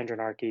 there's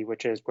andronarchy,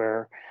 which is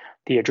where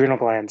the adrenal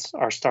glands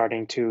are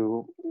starting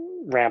to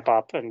ramp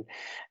up. And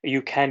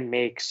you can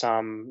make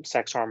some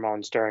sex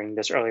hormones during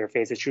this earlier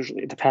phase.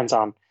 It depends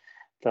on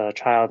the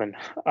child and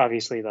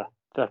obviously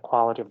the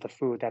quality of the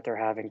food that they're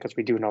having, because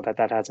we do know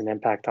that has an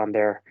impact on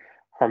their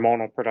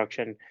hormonal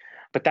production.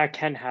 But that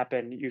can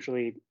happen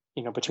usually,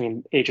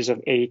 between ages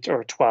of 8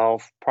 or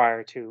 12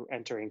 prior to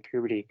entering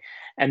puberty.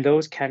 And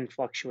those can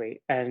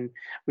fluctuate. And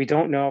we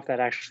don't know if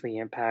that actually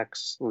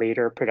impacts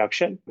later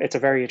production. It's a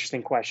very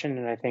interesting question.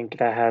 And I think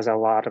that has a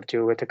lot to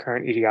do with the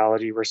current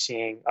etiology we're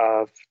seeing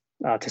of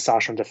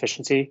testosterone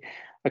deficiency.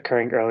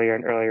 occurring earlier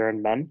and earlier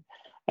in men.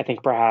 I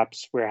think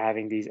perhaps we're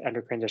having these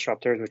endocrine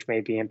disruptors, which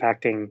may be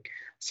impacting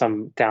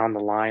some down the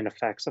line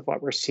effects of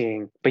what we're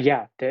seeing. But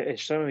yeah, it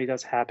certainly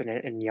does happen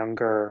in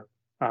younger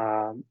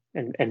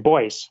in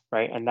boys,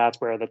 right? And that's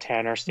where the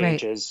Tanner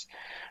stages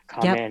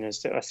come in, is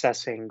to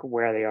assessing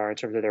where they are in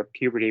terms of their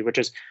puberty, which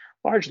is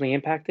largely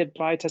impacted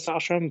by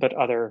testosterone, but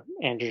other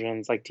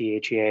androgens like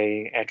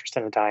DHEA,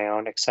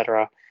 androstenedione, et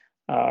cetera,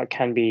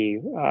 can be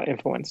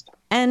influenced.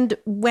 And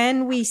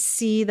when we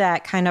see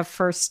that kind of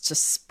first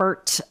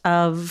spurt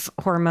of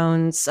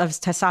hormones, of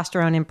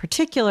testosterone in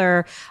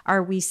particular,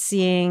 are we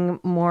seeing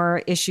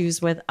more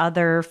issues with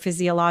other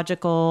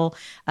physiological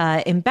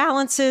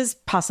imbalances,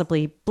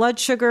 possibly blood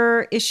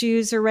sugar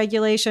issues or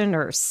regulation,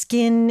 or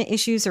skin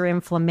issues or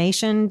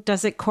inflammation?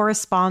 Does it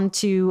correspond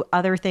to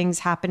other things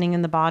happening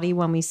in the body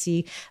when we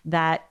see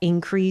that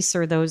increase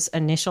or those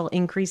initial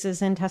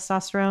increases in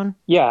testosterone?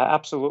 Yeah,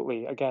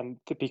 absolutely. Again,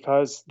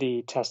 because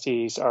the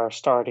testes are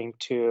starting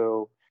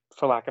to,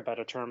 for lack of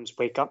better terms,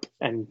 wake up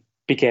and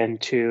begin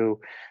to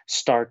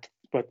start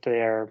what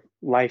their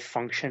life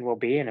function will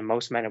be. And in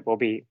most men, it will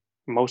be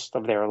most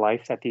of their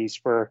life that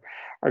these are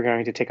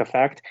going to take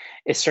effect.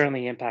 It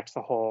certainly impacts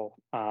the whole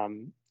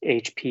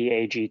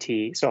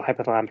HPAGT, so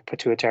hypothalamic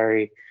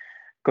pituitary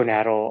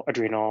gonadal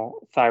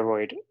adrenal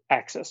thyroid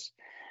axis.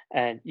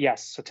 And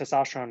yes, so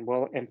testosterone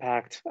will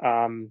impact,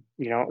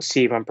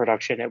 sebum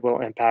production. It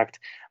will impact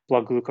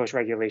blood glucose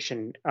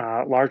regulation,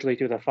 largely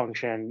through the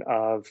function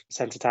of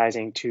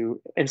sensitizing to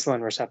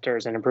insulin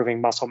receptors and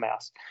improving muscle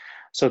mass.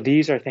 So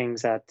these are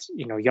things that,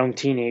 young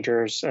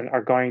teenagers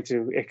are going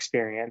to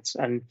experience,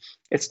 and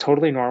it's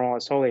totally normal.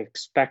 It's totally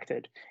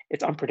expected.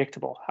 It's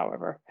unpredictable,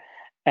 however.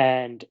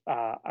 And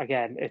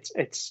again,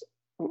 it's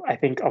I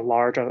think a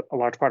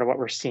large part of what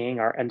we're seeing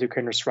are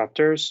endocrine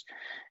disruptors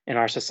in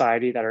our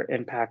society that are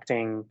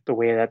impacting the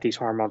way that these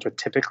hormones would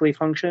typically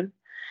function,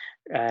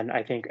 and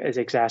I think is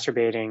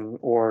exacerbating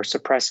or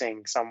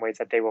suppressing some ways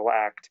that they will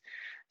act.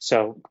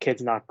 So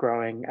kids not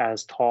growing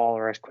as tall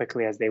or as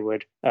quickly as they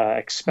would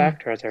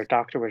expect, or as their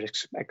doctor would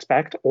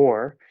expect,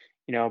 or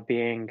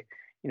being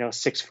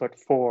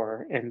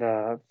 6'4" in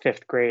the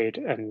 5th grade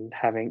and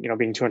having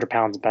being 200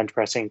 pounds, bench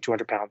pressing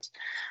 200 pounds.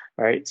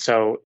 Right.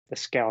 So the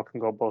scale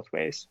can go both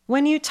ways.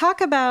 When you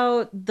talk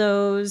about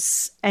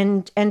those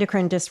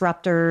endocrine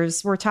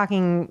disruptors, we're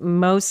talking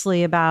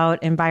mostly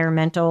about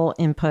environmental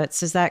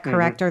inputs. Is that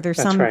correct? Mm-hmm. Are there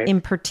some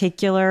in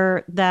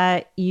particular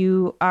that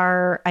you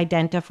are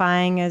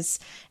identifying as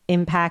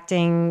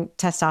impacting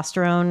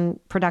testosterone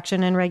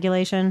production and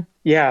regulation?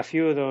 Yeah, a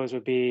few of those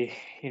would be,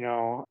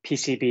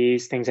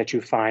 PCBs, things that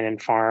you find in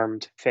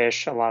farmed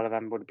fish. A lot of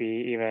them would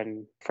be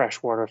even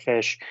freshwater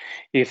fish.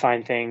 You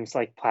find things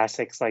like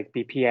plastics like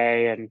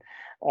BPA, and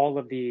all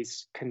of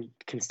these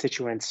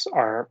constituents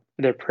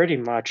they're pretty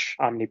much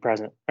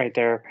omnipresent, right?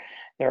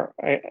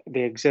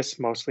 They exist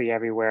mostly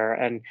everywhere.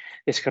 And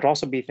this could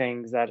also be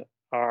things that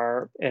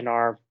are in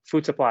our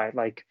food supply,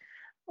 like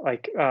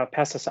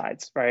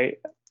pesticides, right?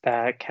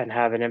 That can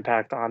have an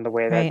impact on the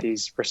way that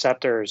these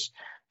receptors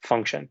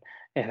function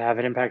and have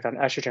an impact on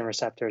estrogen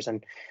receptors.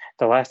 And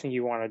the last thing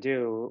you want to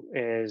do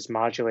is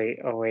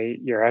modulate the way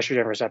your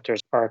estrogen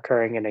receptors are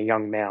occurring in a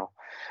young male.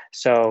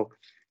 So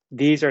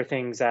these are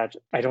things that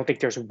I don't think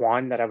there's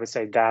one that I would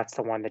say that's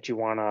the one that you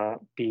want to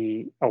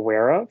be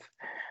aware of,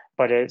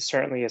 but it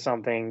certainly is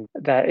something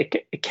that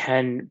it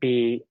can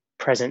be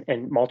present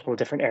in multiple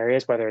different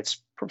areas, whether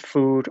it's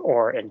food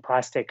or in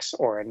plastics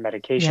or in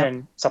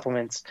medication,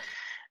 supplements.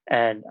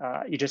 And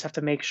you just have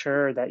to make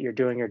sure that you're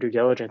doing your due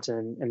diligence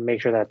and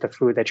make sure that the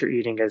food that you're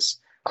eating is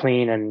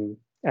clean and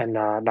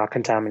not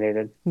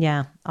contaminated.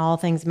 Yeah, all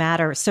things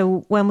matter.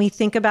 So when we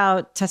think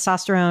about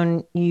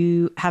testosterone,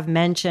 you have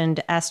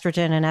mentioned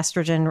estrogen and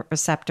estrogen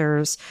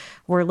receptors.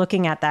 We're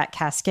looking at that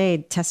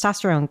cascade.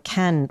 Testosterone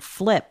can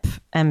flip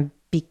and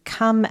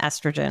become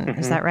estrogen. Mm-hmm.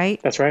 Is that right?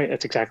 That's right.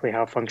 That's exactly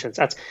how it functions.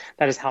 That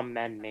is how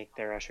men make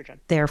their estrogen.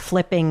 They're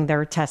flipping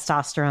their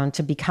testosterone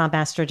to become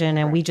estrogen,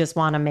 and we just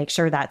want to make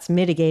sure that's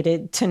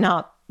mitigated to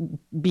not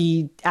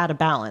be out of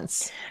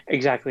balance.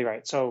 Exactly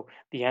right. So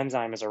the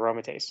enzyme is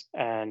aromatase,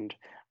 and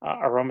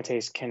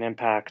aromatase can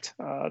impact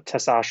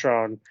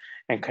testosterone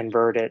and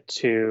convert it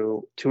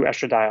to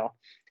estradiol.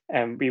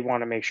 And we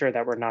want to make sure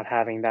that we're not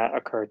having that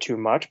occur too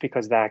much,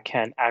 because that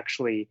can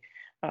actually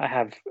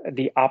have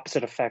the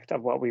opposite effect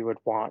of what we would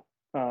want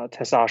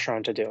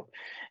testosterone to do.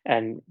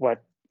 And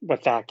what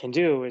that can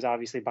do is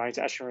obviously bind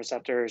to estrogen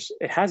receptors.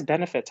 It has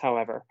benefits,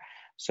 however.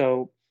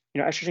 So,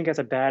 estrogen gets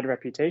a bad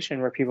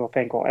reputation where people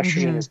think, well,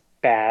 estrogen is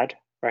bad,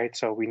 right?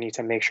 So we need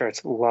to make sure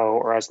it's low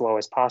or as low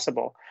as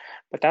possible.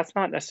 But that's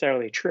not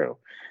necessarily true.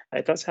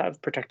 It does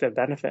have protective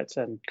benefits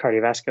in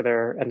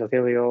cardiovascular,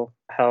 endothelial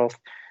health,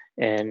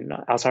 in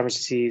Alzheimer's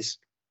disease,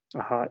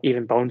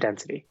 even bone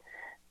density.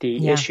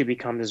 The issue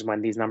becomes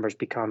when these numbers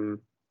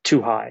become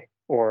too high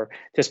or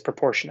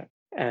disproportionate.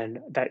 And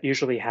that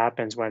usually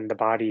happens when the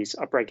body's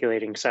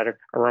upregulating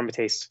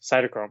aromatase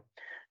cytochrome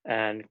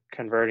and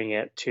converting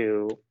it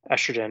to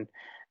estrogen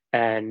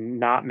and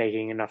not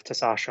making enough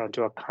testosterone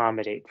to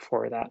accommodate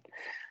for that.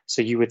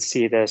 So you would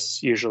see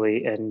this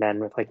usually in men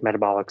with like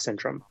metabolic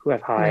syndrome who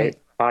have high Right.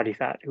 body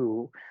fat,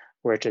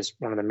 which is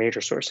one of the major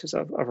sources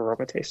of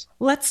aromatase.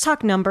 Let's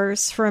talk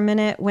numbers for a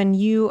minute. When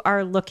you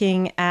are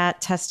looking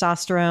at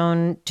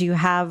testosterone, do you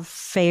have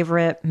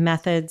favorite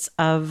methods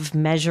of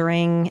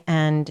measuring?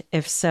 And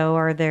if so,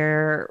 are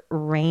there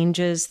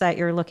ranges that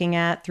you're looking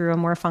at through a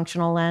more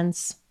functional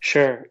lens?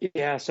 Sure.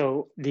 Yeah.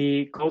 So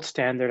the gold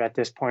standard at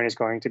this point is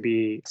going to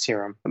be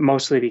serum,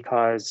 mostly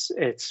because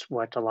it's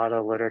what a lot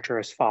of the literature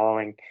is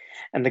following.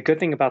 And the good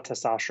thing about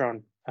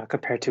testosterone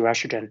compared to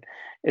estrogen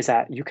is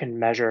that you can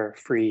measure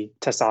free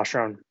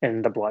testosterone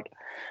in the blood,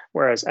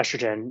 whereas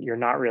estrogen, you're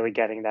not really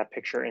getting that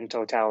picture in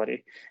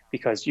totality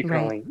because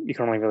Right. you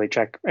can only really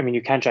check. I mean,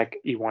 you can check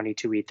E1,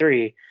 E2,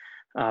 E3,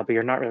 but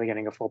you're not really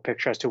getting a full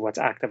picture as to what's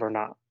active or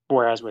not.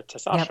 Whereas with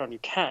Yep.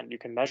 testosterone, you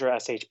can measure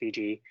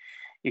SHBG,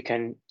 you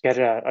can get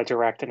a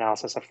direct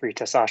analysis of free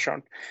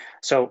testosterone.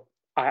 So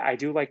I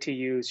do like to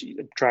use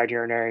dried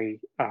urinary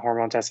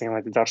hormone testing,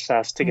 like the Dutch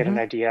test, to get an Hmm.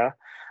 idea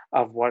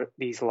of what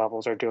these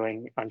levels are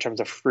doing in terms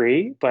of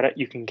free, but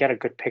you can get a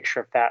good picture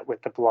of that with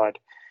the blood.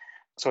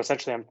 So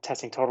essentially, I'm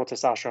testing total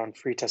testosterone,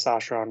 free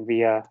testosterone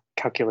via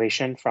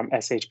calculation from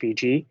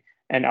SHBG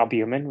and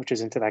albumin, which is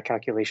into that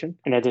calculation.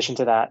 In addition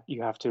to that,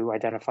 you have to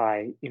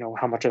identify,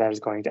 how much of that is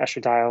going to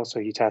estradiol. So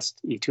you test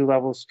E2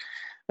 levels,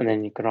 and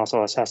then you can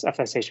also assess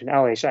FSH and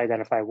LH to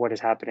identify what is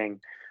happening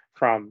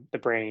from the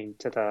brain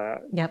to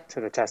Yep.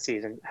 the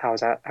testes and how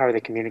are they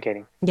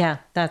communicating. Yeah,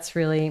 that's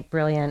really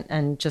brilliant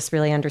and just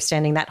really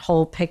understanding that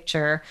whole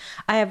picture.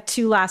 I have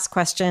two last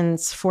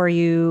questions for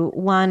you.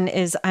 One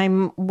is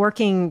I'm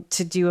working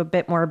to do a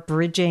bit more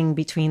bridging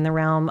between the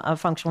realm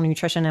of functional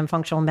nutrition and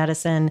functional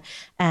medicine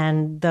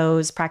and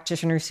those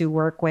practitioners who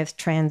work with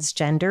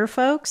transgender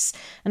folks.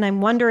 And I'm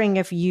wondering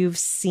if you've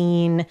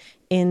seen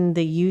in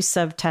the use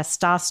of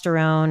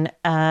testosterone,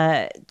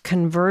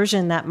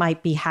 conversion that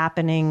might be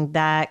happening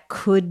that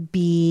could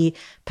be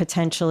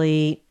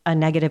potentially a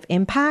negative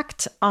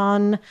impact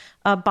on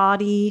a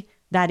body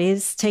that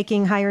is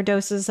taking higher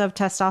doses of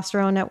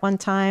testosterone at one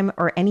time,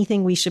 or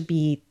anything we should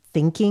be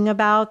thinking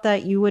about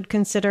that you would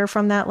consider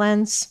from that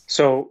lens?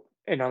 So,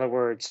 in other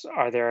words,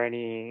 are there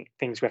any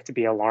things we have to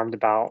be alarmed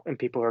about in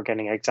people who are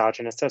getting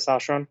exogenous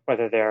testosterone,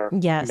 whether they're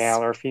Yes.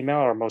 male or female,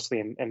 or mostly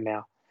in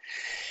male?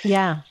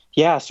 Yeah.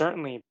 Yeah,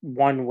 certainly.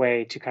 One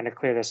way to kind of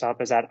clear this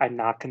up is that I'm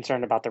not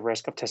concerned about the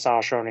risk of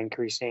testosterone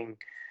increasing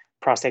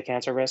prostate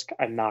cancer risk.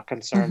 I'm not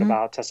concerned Hmm.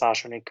 about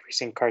testosterone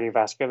increasing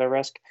cardiovascular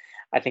risk.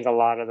 I think a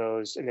lot of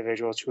those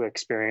individuals who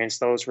experience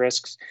those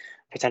risks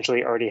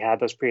potentially already had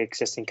those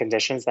pre-existing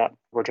conditions that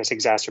were just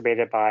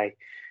exacerbated by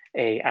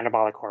a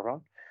anabolic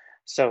hormone.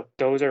 So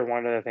those are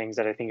one of the things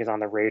that I think is on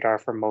the radar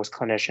for most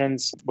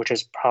clinicians, which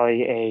is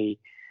probably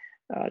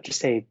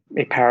just a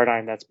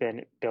paradigm that's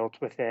been built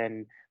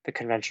within the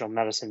conventional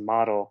medicine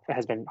model that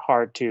has been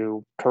hard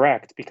to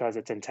correct because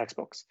it's in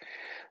textbooks.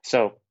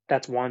 So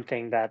that's one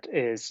thing that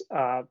is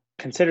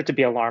considered to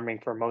be alarming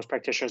for most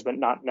practitioners, but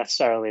not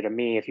necessarily to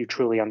me if you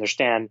truly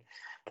understand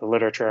the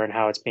literature and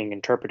how it's being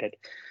interpreted.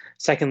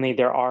 Secondly,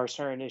 there are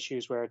certain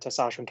issues where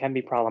testosterone can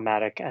be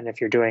problematic. And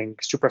if you're doing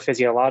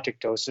supraphysiologic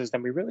doses,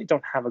 then we really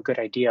don't have a good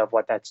idea of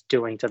what that's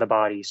doing to the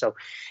body. So,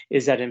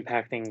 is that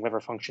impacting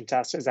liver function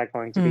tests? Is that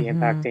going to be Hmm.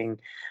 impacting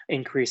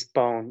increased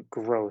bone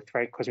growth,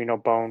 right? Because we know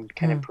bone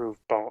can improve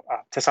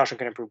testosterone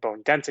can improve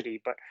bone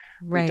density, but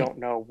we Right. don't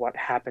know what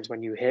happens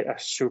when you hit a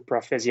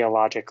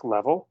supraphysiologic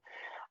level.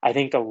 I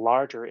think the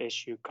larger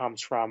issue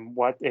comes from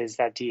what is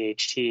that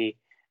DHT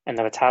and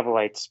the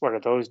metabolites, what are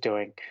those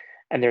doing?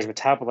 And there's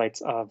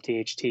metabolites of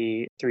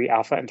DHT, 3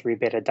 alpha and 3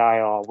 beta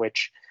diol,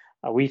 which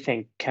we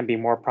think can be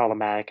more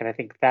problematic. And I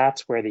think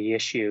that's where the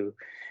issue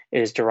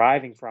is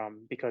deriving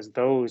from, because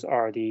those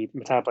are the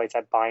metabolites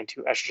that bind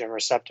to estrogen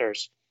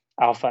receptors,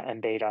 alpha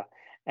and beta,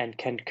 and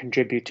can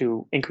contribute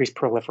to increased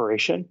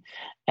proliferation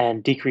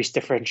and decreased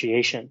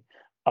differentiation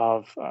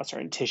of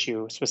certain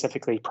tissue,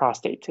 specifically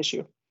prostate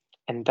tissue.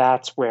 And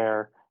that's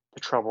where the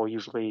trouble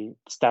usually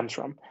stems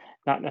from,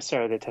 not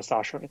necessarily the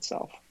testosterone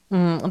itself.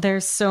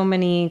 There's so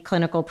many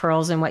clinical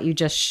pearls in what you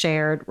just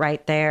shared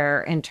right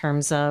there in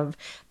terms of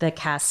the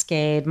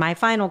cascade. My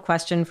final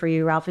question for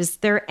you, Ralph, is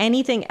there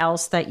anything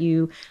else that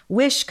you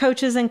wish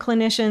coaches and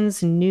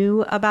clinicians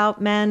knew about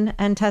men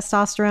and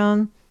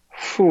testosterone?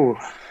 Whew,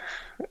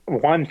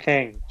 one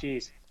thing,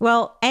 geez.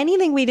 Well,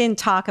 anything we didn't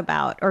talk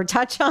about or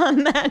touch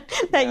on that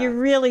you Yeah.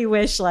 really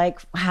wish, like,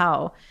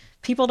 wow,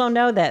 people don't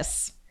know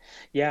this.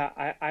 Yeah,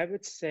 I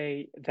would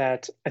say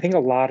that I think a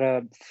lot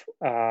of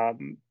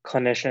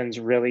clinicians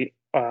really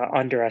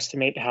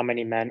underestimate how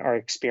many men are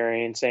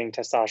experiencing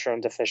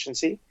testosterone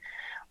deficiency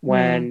Mm,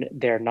 when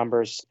their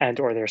numbers and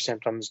or their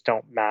symptoms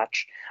don't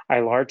match. I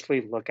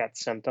largely look at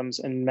symptoms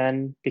in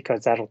men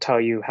because that'll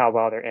tell you how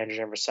well their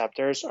androgen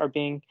receptors are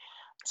being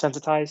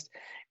sensitized.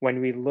 When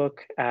we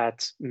look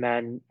at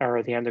men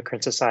or the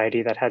Endocrine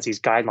Society that has these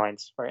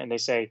guidelines, right, and they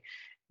say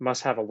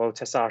must have a low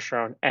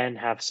testosterone and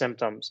have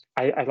symptoms.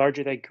 I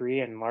largely agree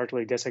and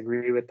largely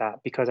disagree with that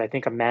because I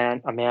think a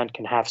man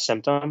can have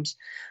symptoms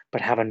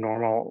but have a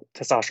normal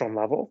testosterone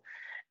level.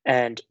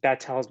 And that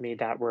tells me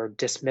that we're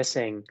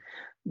dismissing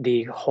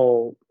the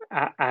whole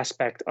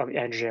aspect of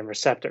androgen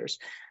receptors.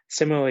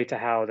 Similarly to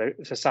how the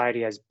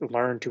society has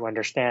learned to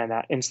understand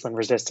that insulin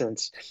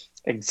resistance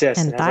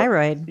exists. And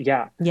thyroid.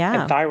 Yeah.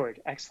 Yeah. And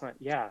thyroid. Excellent.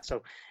 Yeah.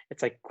 So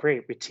it's like,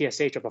 great, with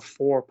TSH of a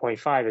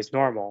 4.5 is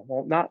normal.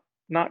 Well,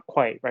 not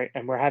quite, right?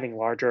 And we're having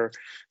larger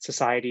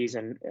societies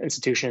and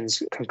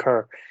institutions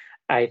concur.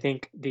 I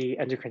think the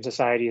Endocrine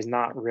Society is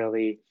not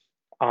really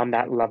on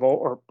that level,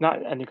 or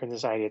not Endocrine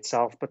Society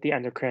itself, but the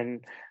endocrine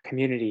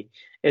community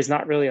is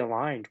not really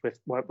aligned with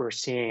what we're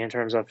seeing in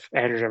terms of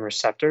androgen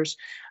receptors,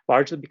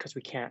 largely because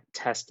we can't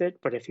test it.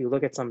 But if you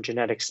look at some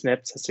genetic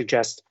SNPs that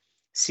suggest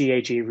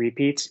CAG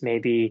repeats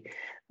maybe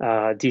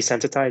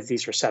desensitize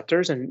these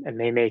receptors and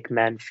may make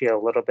men feel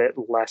a little bit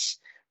less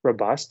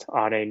robust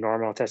on a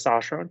normal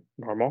testosterone,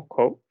 normal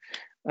quote,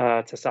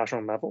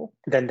 testosterone level,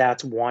 then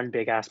that's one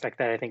big aspect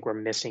that I think we're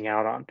missing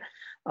out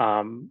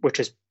on,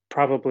 which is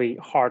probably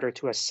harder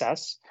to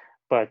assess,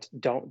 but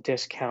don't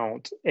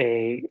discount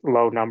a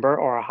low number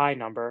or a high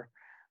number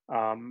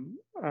and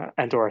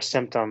or a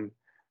symptom.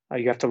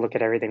 You have to look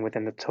at everything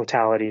within the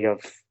totality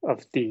of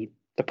the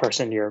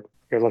person you're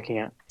looking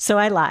at. So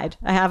I lied.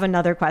 I have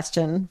another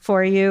question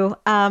for you.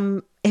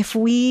 If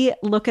we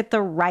look at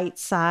the right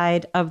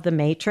side of the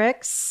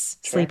matrix,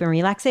 sure. Sleep and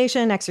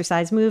relaxation,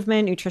 exercise,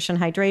 movement, nutrition,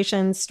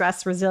 hydration,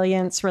 stress,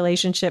 resilience,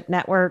 relationship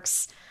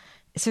networks,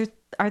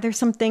 are there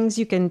some things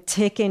you can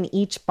tick in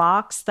each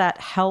box that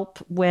help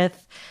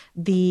with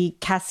the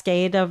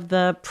cascade of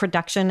the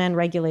production and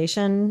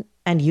regulation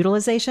and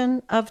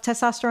utilization of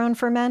testosterone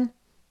for men?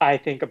 I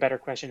think a better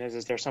question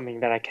is there something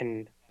that I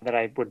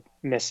would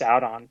miss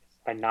out on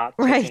by not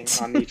ticking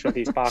on each of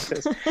these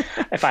boxes?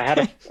 If I had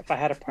to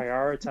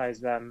prioritize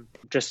them,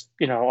 just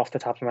off the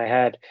top of my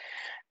head,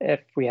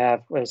 if we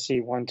have, let's see,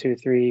 1, 2,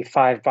 3,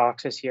 5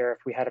 boxes here,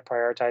 if we had to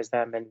prioritize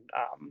them in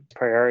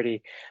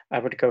priority, I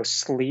would go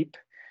sleep,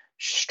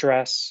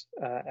 stress,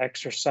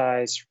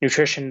 exercise,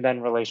 nutrition,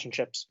 then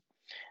relationships.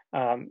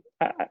 I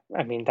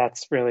mean,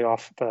 that's really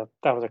that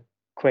was a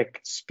quick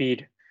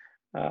speed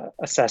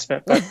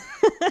assessment, but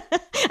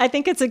I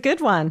think it's a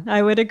good one.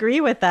 I would agree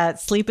with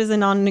that. Sleep is a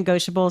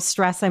non-negotiable.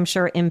 Stress, I'm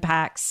sure,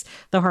 impacts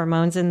the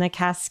hormones in the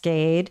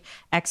cascade.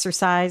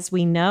 Exercise,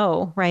 we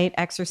know, right?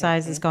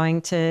 Exercise is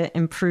going to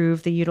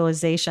improve the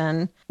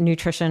utilization.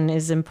 Nutrition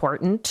is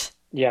important.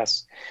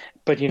 Yes.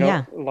 But,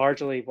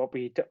 largely what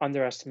we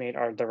underestimate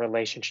are the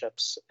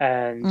relationships.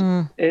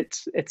 And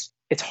it's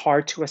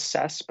hard to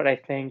assess, but I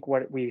think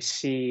what we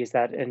see is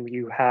that in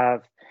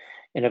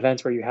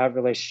events where you have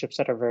relationships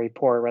that are very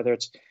poor, whether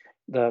it's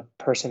the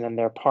person and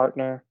their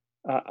partner,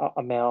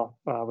 a male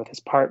with his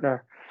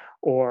partner,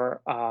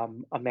 or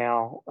a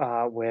male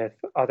with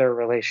other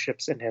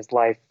relationships in his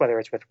life, whether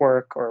it's with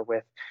work or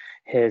with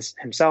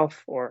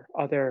himself or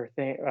other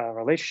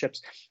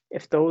relationships,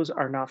 if those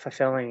are not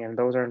fulfilling and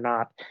those are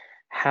not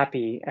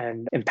happy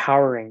and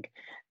empowering,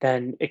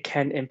 then it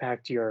can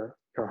impact your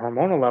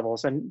hormonal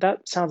levels. And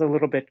that sounds a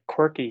little bit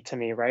quirky to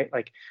me, right?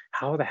 Like,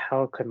 how the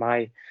hell could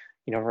my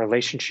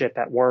relationship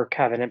at work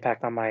have an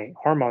impact on my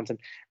hormones? And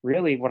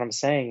really what I'm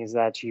saying is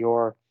that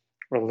your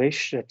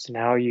relationships and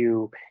how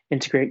you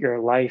integrate your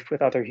life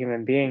with other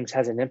human beings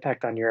has an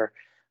impact on your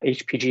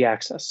HPG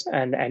axis,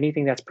 and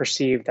anything that's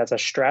perceived as a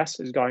stress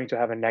is going to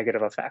have a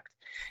negative effect.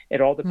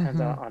 It all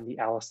depends on the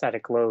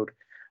allostatic load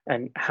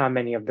and how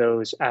many of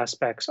those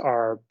aspects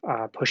are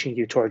pushing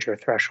you towards your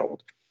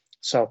threshold.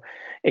 So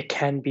it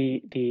can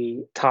be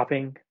the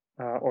topping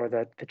or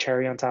the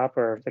cherry on top,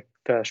 or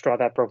the straw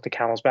that broke the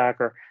camel's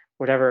back, or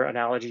whatever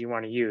analogy you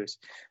want to use.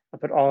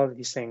 But all of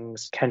these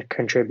things can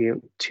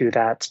contribute to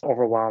that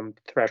overwhelmed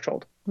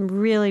threshold.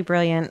 Really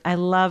brilliant. I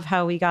love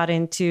how we got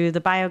into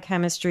the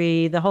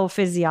biochemistry, the whole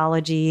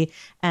physiology,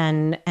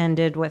 and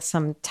ended with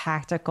some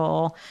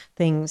tactical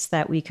things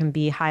that we can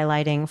be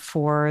highlighting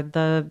for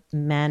the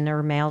men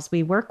or males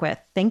we work with.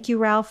 Thank you,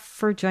 Ralph,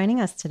 for joining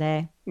us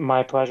today.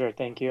 My pleasure.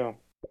 Thank you.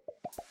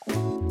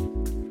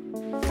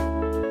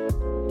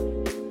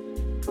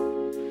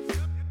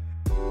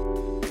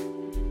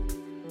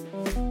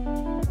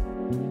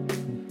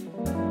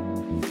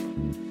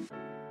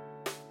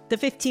 The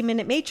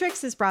 15-Minute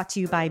Matrix is brought to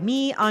you by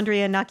me,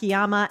 Andrea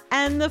Nakayama,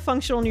 and the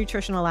Functional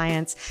Nutrition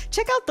Alliance.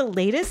 Check out the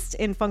latest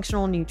in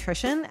functional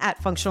nutrition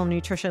at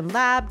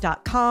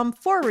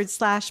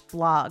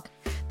functionalnutritionlab.com/blog.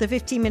 The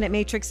 15-Minute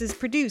Matrix is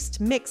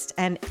produced, mixed,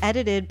 and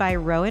edited by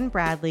Rowan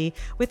Bradley,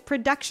 with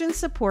production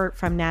support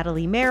from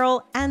Natalie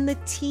Merrill and the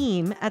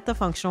team at the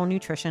Functional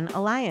Nutrition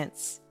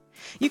Alliance.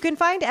 You can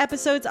find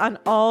episodes on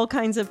all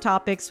kinds of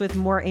topics with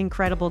more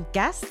incredible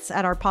guests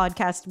at our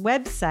podcast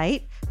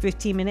website,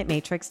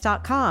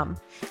 15minutematrix.com.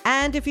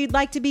 And if you'd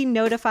like to be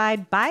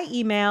notified by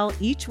email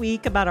each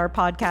week about our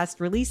podcast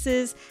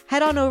releases,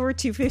 head on over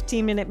to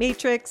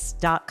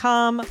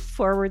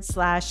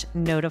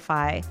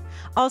 15minutematrix.com/notify.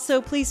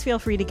 Also, please feel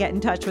free to get in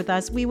touch with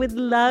us. We would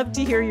love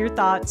to hear your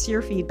thoughts,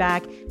 your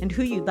feedback, and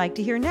who you'd like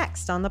to hear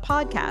next on the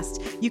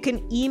podcast. You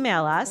can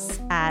email us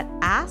at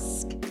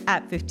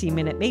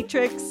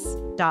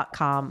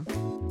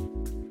ask@15minutematrix.com.